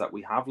the things that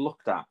we have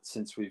looked at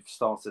since we've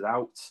started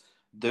out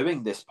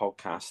doing this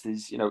podcast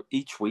is,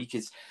 each week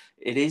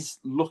it is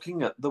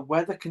looking at the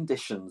weather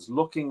conditions,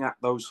 looking at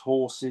those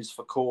horses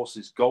for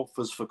courses,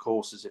 golfers for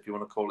courses, if you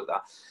want to call it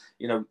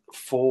that,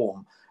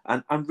 form,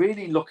 and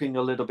really looking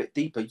a little bit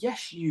deeper.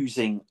 Yes,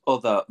 using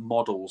other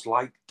models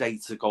like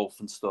data golf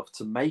and stuff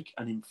to make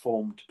an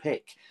informed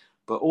pick,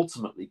 but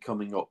ultimately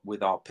coming up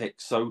with our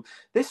picks. So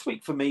this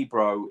week for me,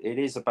 bro, it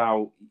is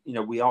about,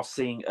 we are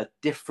seeing a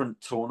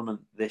different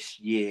tournament this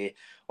year,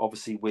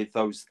 obviously with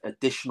those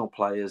additional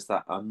players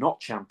that are not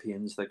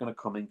champions. They're going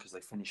to come in because they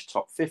finished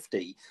top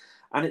 50.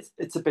 And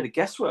it's a bit of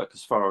guesswork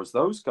as far as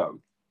those go.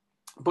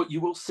 But you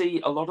will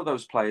see a lot of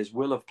those players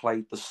will have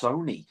played the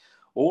Sony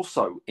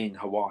also in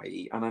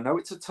Hawaii. And I know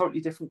it's a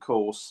totally different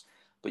course,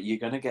 but you're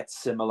going to get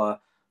similar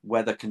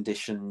weather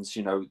conditions.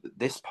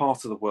 This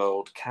part of the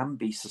world can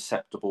be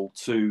susceptible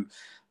to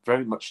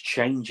very much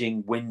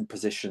changing wind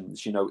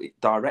positions,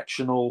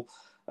 directional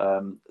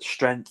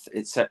strength,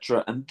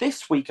 etc. And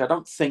this week, I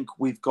don't think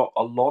we've got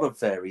a lot of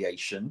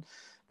variation.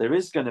 There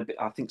is going to be,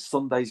 I think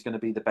Sunday's going to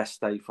be the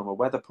best day from a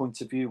weather point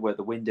of view, where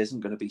the wind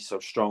isn't going to be so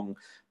strong,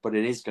 but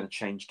it is going to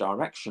change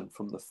direction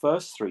from the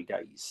first 3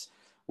 days,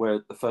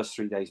 where the first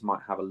 3 days might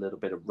have a little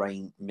bit of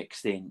rain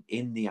mixed in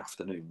the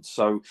afternoon.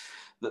 So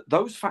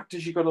those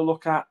factors you've got to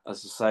look at.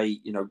 As I say,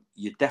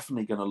 you're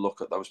definitely going to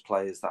look at those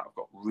players that have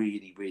got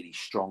really, really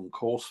strong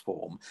course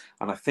form.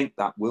 And I think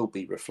that will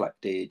be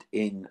reflected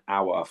in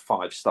our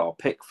 5-star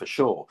pick for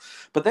sure.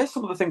 But there's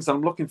some of the things that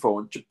I'm looking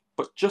for.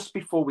 But just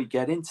before we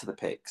get into the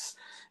picks,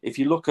 if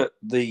you look at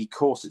the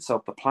course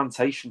itself, the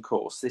Plantation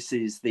course, this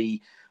is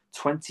the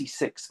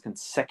 26th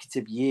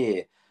consecutive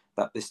year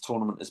that this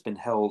tournament has been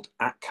held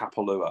at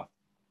Kapalua,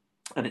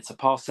 and it's a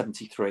par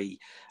 73,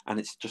 and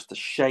it's just a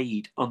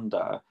shade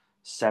under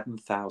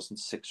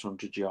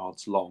 7,600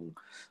 yards long.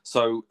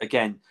 So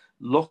again,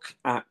 look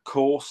at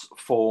course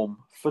form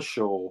for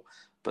sure,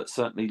 but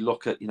certainly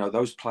look at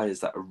those players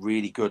that are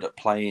really good at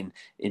playing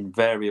in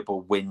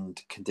variable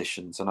wind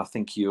conditions. And I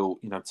think you'll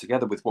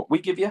together with what we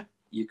give you,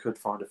 you could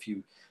find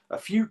a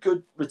few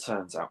good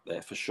returns out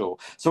there for sure.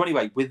 So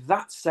anyway, with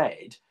that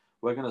said,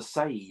 we're going to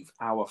save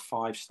our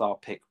 5-star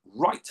pick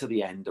right to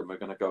the end, and we're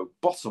going to go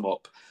bottom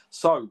up.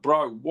 So,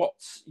 bro,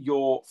 what's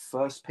your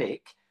first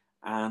pick?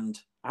 And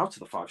out of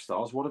the 5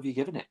 stars, what have you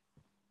given it?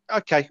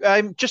 Okay,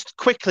 just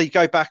quickly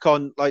go back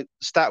on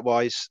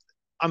stat-wise.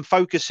 I'm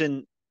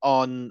focusing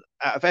on,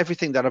 out of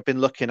everything that I've been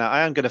looking at,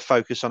 I am going to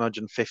focus on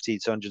 150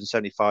 to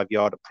 175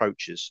 yard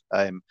approaches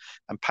and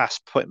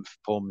past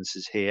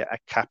performances here at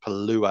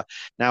Kapalua.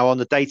 Now, on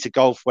the Data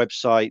Golf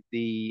website,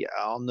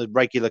 on the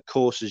regular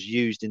courses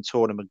used in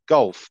tournament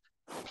golf,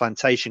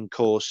 Plantation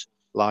course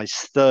lies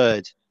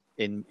third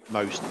in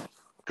most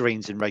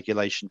greens in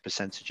regulation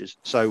percentages.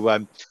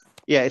 So,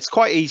 yeah, it's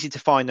quite easy to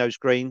find those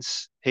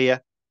greens here.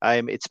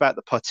 It's about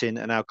the putting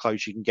and how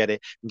close you can get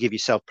it and give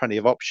yourself plenty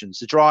of options.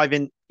 The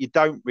driving, you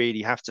don't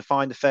really have to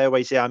find the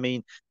fairways here. I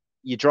mean,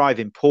 you're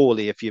driving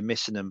poorly if you're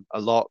missing them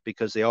a lot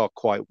because they are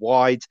quite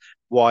wide,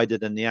 wider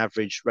than the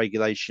average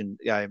regulation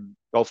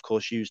golf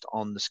course used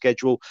on the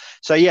schedule.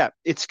 So, yeah,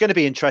 it's going to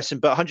be interesting,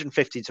 but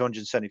 150 to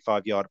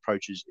 175 yard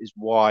approaches is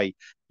why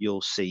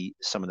you'll see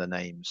some of the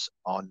names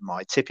on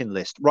my tipping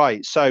list.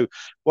 Right. So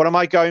what am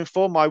I going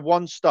for? My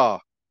 1-star.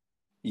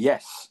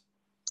 Yes.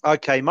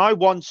 Okay, my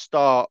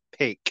 1-star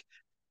pick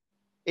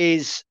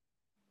is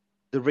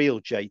the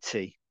real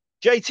JT.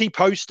 JT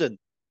Poston,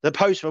 the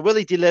postman. Will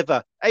he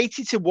deliver?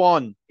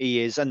 80-1 he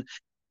is. And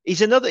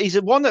he's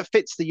one that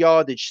fits the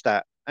yardage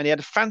stat. And he had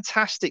a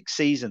fantastic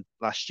season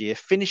last year,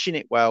 finishing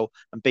it well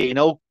and being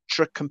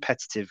ultra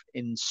competitive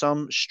in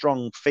some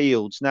strong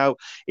fields. Now,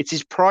 it's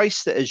his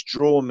price that has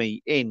drawn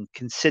me in,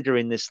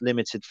 considering this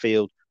limited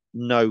field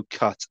no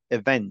cut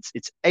event.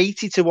 It's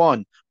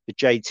 80-1 for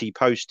JT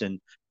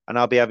Poston. And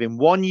I'll be having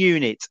 1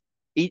 unit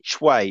each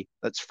way.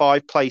 That's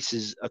 5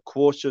 places, a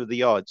quarter of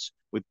the odds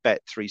with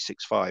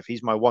Bet365.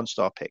 He's my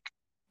 1-star pick.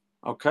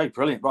 Okay,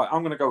 brilliant. Right,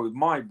 I'm going to go with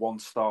my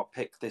 1-star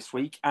pick this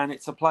week. And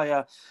it's a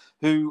player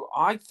who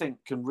I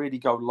think can really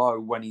go low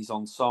when he's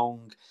on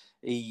song.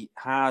 He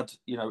had,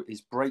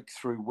 his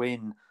breakthrough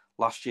win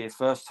last year,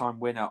 first-time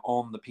winner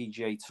on the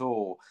PGA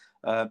Tour.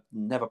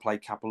 Never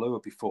played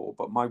Kapalua before.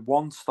 But my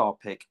 1-star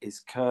pick is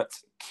Kurt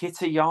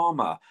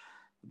Kitayama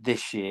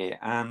this year,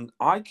 and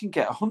I can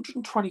get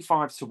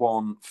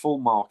 125-1 full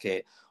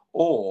market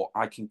or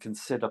I can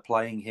consider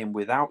playing him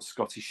without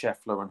Scotty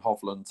Scheffler and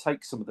Hovland,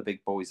 take some of the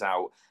big boys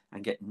out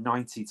and get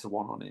 90 to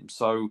 1 on him.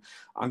 So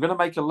I'm going to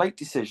make a late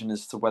decision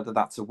as to whether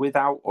that's a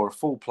without or a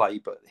full play,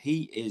 but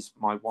he is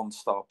my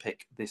 1-star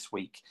pick this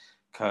week,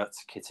 Kurt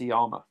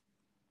Kitayama.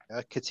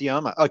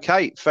 Kitayama.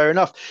 Okay, fair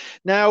enough.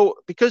 Now,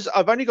 because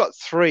I've only got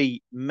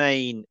 3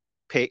 main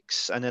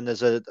picks, and then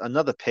there's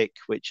another pick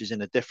which is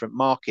in a different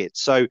market.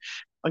 So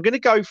I'm going to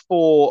go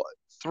for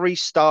 3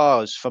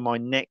 stars for my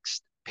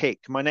next pick.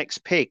 My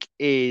next pick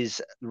is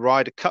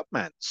Ryder Cup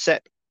man,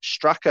 Sepp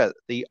Straka,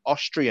 the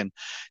Austrian.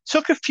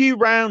 Took a few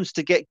rounds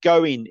to get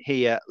going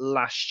here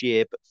last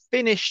year, but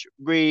finished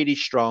really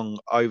strong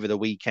over the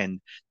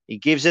weekend. He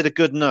gives it a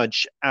good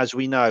nudge, as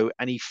we know,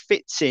 and he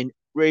fits in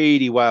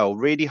really well,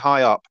 really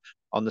high up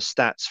on the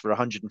stats for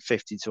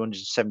 150 to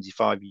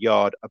 175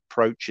 yard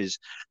approaches.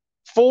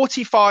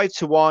 45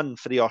 to 1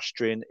 for the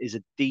Austrian is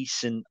a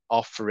decent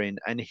offering,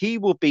 and he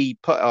will be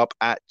put up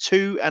at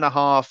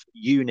 2.5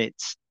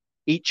 units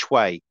each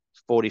way,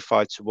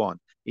 45 to 1.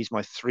 He's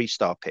my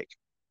 3-star pick.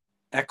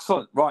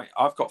 Excellent. Right.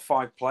 I've got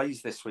 5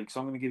 plays this week, so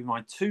I'm going to give you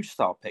my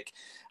 2-star pick,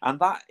 and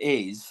that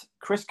is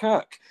Chris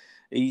Kirk.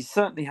 He's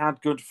certainly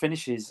had good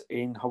finishes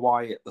in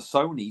Hawaii at the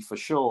Sony for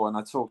sure. And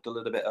I talked a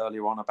little bit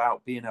earlier on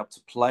about being able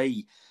to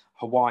play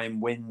Hawaiian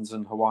winds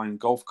and Hawaiian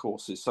golf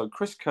courses. So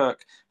Chris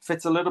Kirk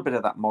fits a little bit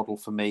of that model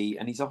for me.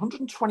 And he's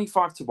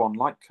 125 to 1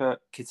 like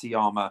Kurt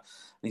Kitayama. And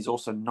he's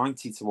also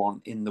 90 to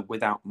 1 in the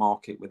without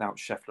market, without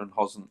Scheffler and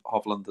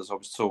Hovland, as I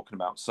was talking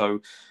about.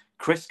 So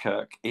Chris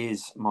Kirk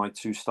is my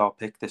 2-star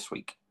pick this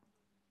week.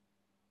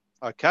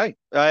 Okay.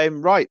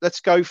 Right.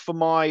 Let's go for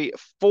my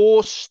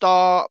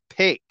 4-star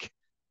pick.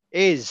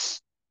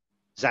 Is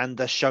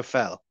Xander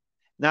Schauffele.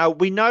 Now,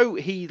 we know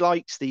he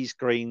likes these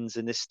greens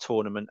in this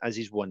tournament as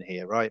he's won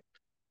here, right?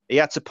 He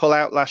had to pull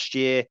out last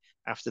year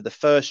after the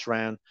first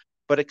round,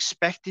 but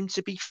expect him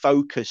to be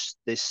focused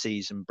this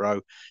season,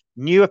 bro.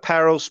 New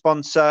apparel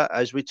sponsor,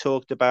 as we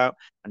talked about,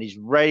 and he's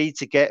ready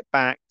to get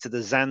back to the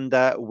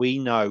Xander we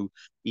know.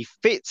 He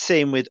fits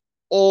in with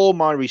all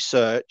my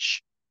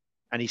research,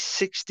 and he's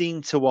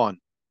 16 to 1.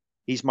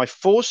 He's my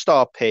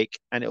 4-star pick,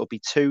 and it'll be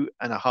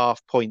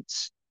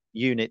 2.5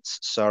 units,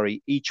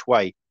 each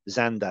way.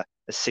 Xander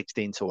is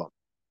 16 to 1.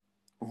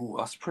 Oh,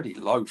 that's pretty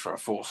low for a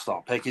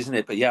 4-star pick, isn't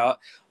it? But yeah,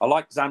 I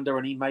like Xander,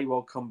 and he may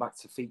well come back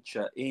to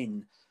feature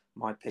in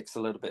my picks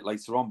a little bit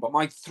later on. But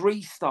my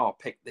 3-star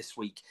pick this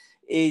week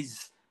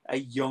is a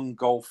young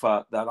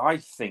golfer that I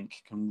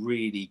think can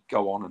really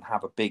go on and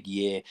have a big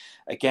year.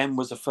 Again,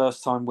 was a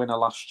first-time winner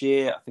last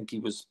year. I think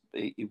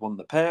he won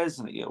the pairs,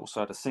 and he also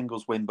had a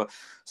singles win. But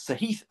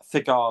Sahith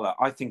Theegala,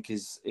 I think,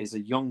 is a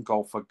young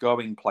golfer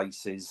going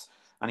places.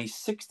 And he's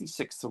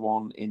 66 to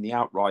 1 in the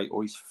outright,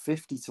 or he's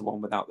 50 to 1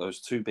 without those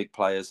 2 big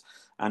players.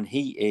 And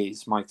he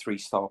is my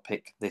 3-star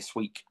pick this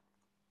week.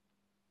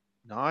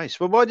 Nice.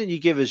 Well, why didn't you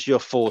give us your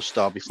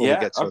 4-star before we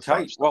get to a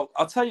 5-star? Well,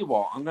 I'll tell you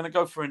what, I'm going to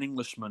go for an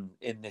Englishman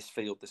in this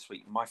field this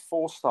week. My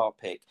 4-star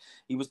pick,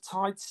 he was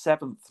tied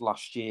 7th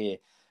last year.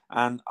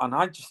 And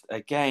I just,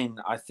 again,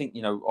 I think,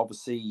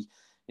 obviously,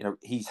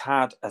 he's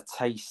had a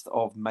taste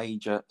of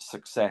major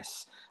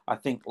success. I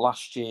think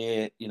last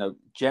year,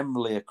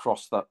 generally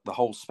across the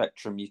whole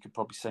spectrum, you could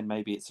probably say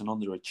maybe it's an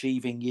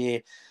underachieving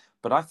year.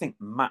 But I think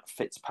Matt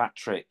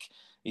Fitzpatrick,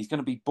 he's going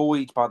to be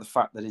buoyed by the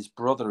fact that his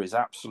brother is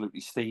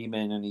absolutely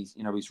steaming and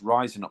he's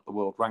rising up the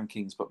world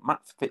rankings. But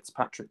Matt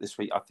Fitzpatrick this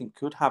week, I think,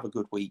 could have a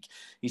good week.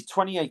 He's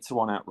 28 to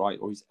 1 outright,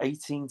 or he's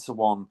 18 to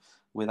 1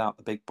 without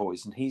the big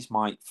boys. And he's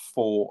my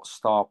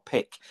 4-star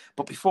pick.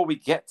 But before we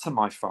get to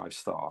my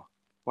 5-star,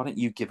 why don't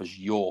you give us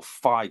your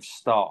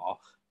 5-star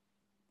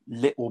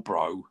little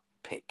bro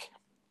pick?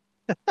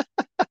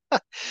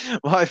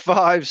 My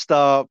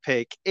 5-star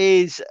pick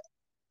is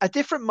a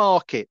different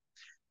market.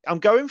 I'm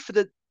going for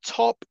the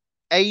top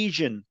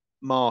Asian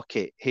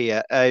market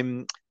here.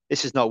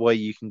 This is not where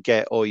you can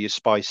get all your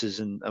spices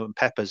and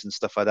peppers and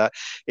stuff like that.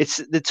 It's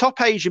the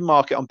top Asian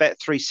market on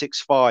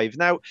Bet365.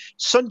 Now,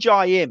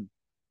 Sunjae Im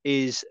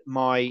is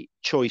my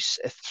choice,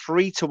 a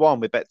 3 to 1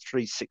 with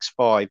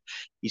Bet365.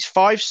 He's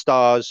 5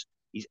 stars.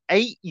 He's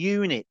 8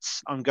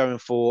 units I'm going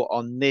for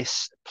on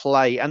this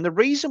play. And the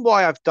reason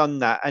why I've done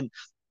that, and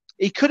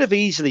he could have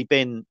easily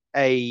been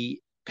a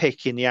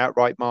pick in the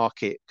outright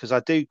market, because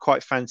I do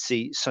quite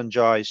fancy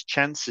Sunjae's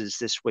chances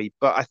this week.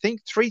 But I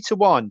think 3 to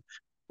 1,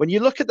 when you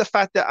look at the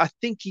fact that I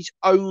think he's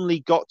only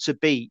got to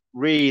beat,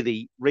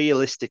 really,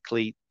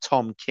 realistically,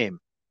 Tom Kim.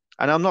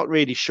 And I'm not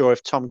really sure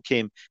if Tom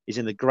Kim is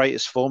in the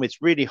greatest form.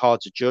 It's really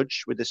hard to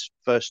judge with this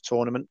first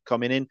tournament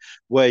coming in.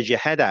 Where's your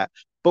head at?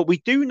 But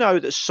we do know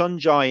that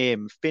Sunjae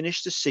Im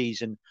finished the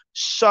season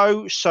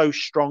so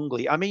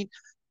strongly. I mean,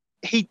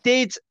 he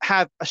did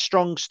have a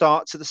strong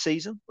start to the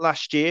season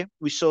last year.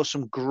 We saw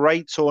some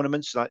great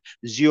tournaments, like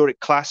the Zurich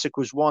Classic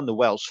was one, the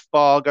Wells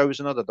Fargo was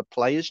another, the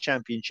Players'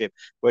 Championship,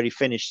 where he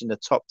finished in the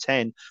top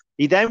 10.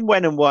 He then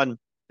went and won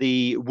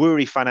the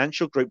Woori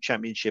Financial Group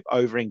Championship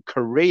over in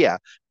Korea.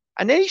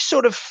 And then he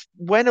sort of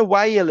went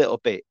away a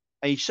little bit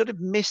and he sort of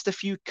missed a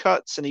few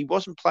cuts and he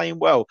wasn't playing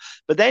well.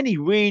 But then he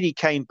really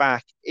came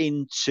back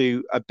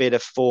into a bit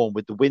of form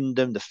with the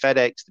Wyndham, the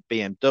FedEx, the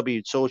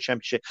BMW Tour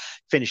Championship,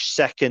 finished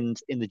second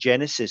in the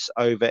Genesis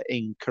over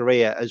in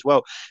Korea as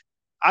well.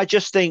 I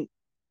just think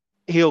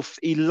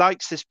he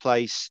likes this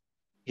place.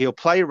 He'll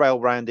play rail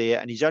round here,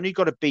 and he's only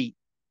got to beat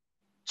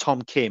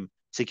Tom Kim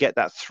to get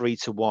that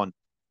 3-1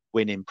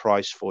 winning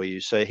price for you.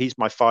 So he's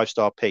my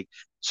 5-star pick.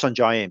 Sun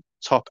Jae-im,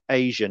 top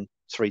Asian,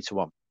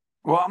 3-1.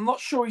 Well, I'm not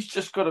sure he's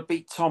just got to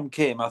beat Tom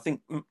Kim. I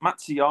think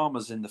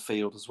Matsuyama's in the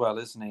field as well,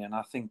 isn't he? And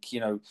I think,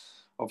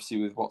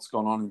 obviously with what's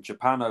gone on in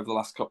Japan over the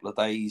last couple of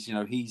days,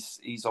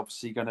 he's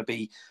obviously going to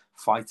be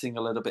fighting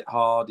a little bit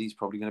hard. He's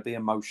probably going to be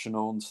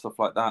emotional and stuff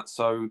like that.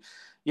 So,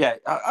 yeah,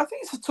 I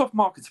think it's a tough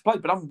market to play,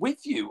 but I'm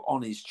with you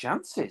on his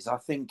chances. I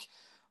think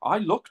I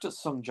looked at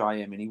Sung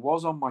Jae-im and he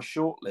was on my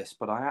short list,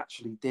 but I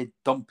actually did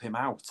dump him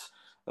out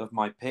of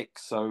my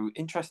picks. So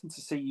interesting to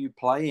see you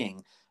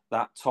playing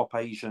that top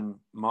Asian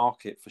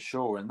market for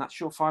sure. And that's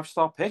your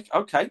 5-star pick.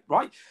 Okay,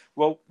 right.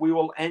 Well, we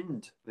will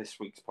end this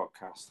week's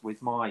podcast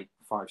with my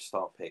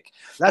 5-star pick.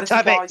 Let's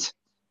have it.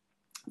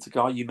 It's a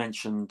guy you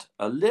mentioned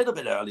a little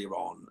bit earlier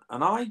on.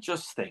 And I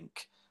just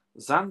think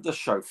Xander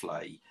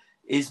Schauffele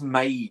is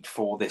made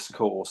for this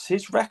course.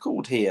 His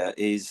record here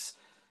is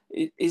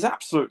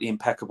absolutely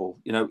impeccable.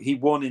 He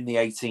won in the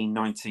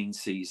 18-19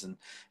 season.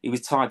 He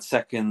was tied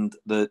second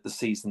the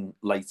season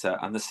later,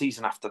 and the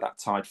season after that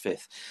tied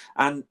fifth.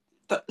 And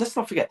let's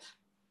not forget,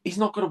 he's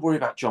not got to worry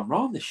about John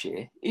Rahm this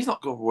year. He's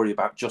not got to worry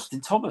about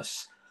Justin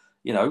Thomas.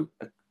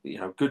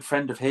 Good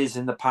friend of his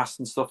in the past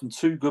and stuff, and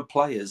two good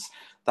players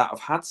that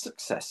have had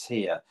success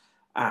here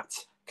at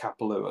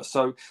Kapalua.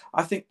 So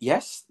I think,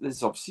 yes,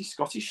 there's obviously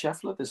Scotty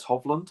Scheffler, there's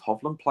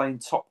Hovland playing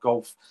top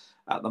golf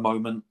at the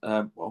moment.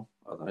 I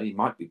don't know, he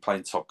might be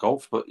playing top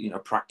golf, but,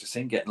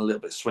 practicing, getting a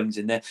little bit of swings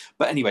in there.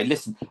 But anyway,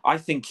 listen, I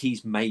think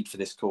he's made for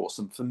this course.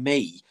 And for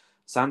me,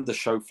 Xander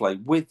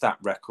Schauffele with that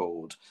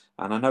record,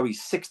 and I know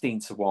he's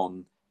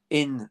 16-1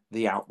 in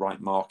the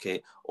outright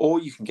market,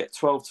 or you can get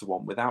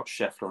 12-1 without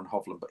Scheffler and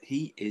Hovland, but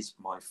he is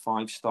my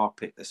 5-star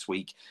pick this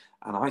week,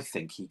 and I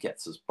think he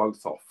gets us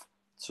both off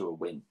to a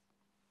win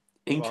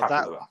in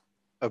Kapalua.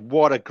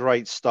 What a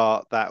great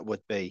start that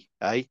would be,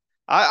 eh?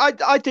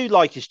 I do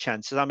like his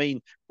chances. I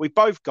mean, we've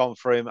both gone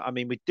for him. I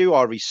mean, we do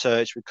our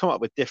research. We've come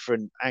up with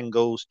different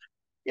angles.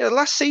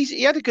 Last season,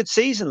 he had a good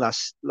season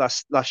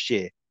last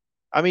year.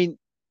 I mean,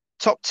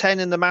 top 10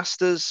 in the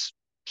Masters,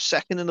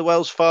 second in the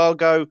Wells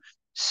Fargo,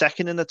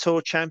 second in the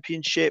Tour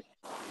Championship.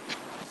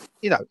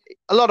 A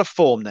lot of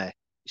form there.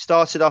 He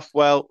started off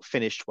well,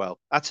 finished well.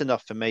 That's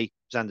enough for me.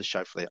 Xander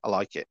Schauffele, I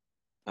like it.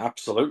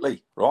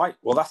 Absolutely. Right.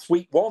 Well, that's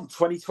week 1,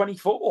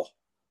 2024.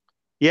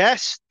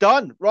 Yes,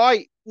 done.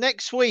 Right.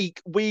 Next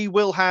week, we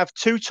will have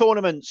 2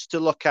 tournaments to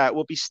look at.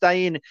 We'll be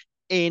staying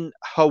in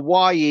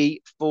Hawaii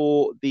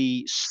for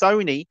the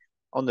Sony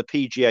on the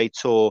PGA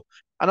Tour.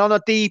 And on a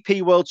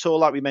DP World Tour,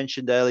 like we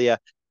mentioned earlier,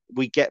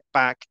 we get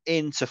back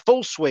into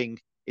full swing.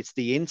 It's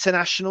the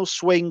international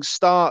swing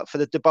start for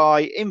the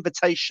Dubai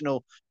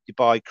Invitational,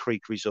 Dubai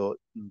Creek Resort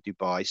in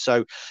Dubai.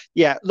 So,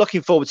 yeah,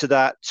 looking forward to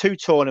that. 2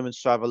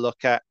 tournaments to have a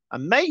look at.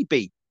 And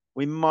maybe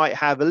we might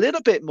have a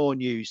little bit more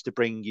news to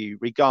bring you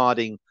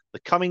regarding the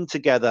coming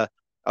together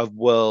of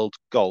world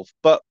golf.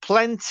 But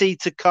plenty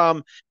to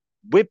come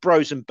with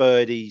Bros and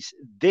Birdies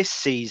this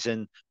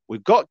season.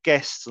 We've got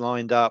guests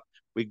lined up.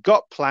 We've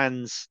got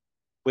plans.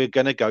 We're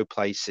going to go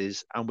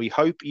places. And we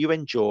hope you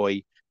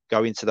enjoy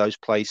going to those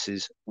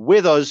places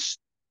with us.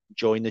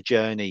 Join the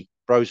journey.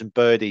 Bros and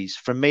Birdies.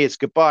 From me, it's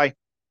goodbye.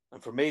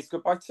 And from me, it's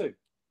goodbye too.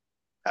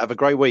 Have a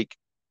great week.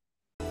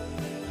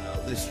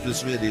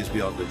 This really is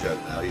beyond a joke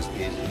now.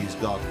 He's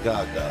gone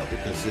gaga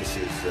because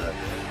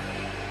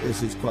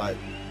this is quite.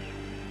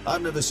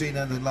 I've never seen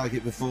anything like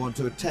it before, and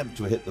to attempt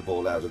to hit the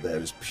ball out of there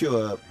is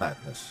pure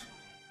madness.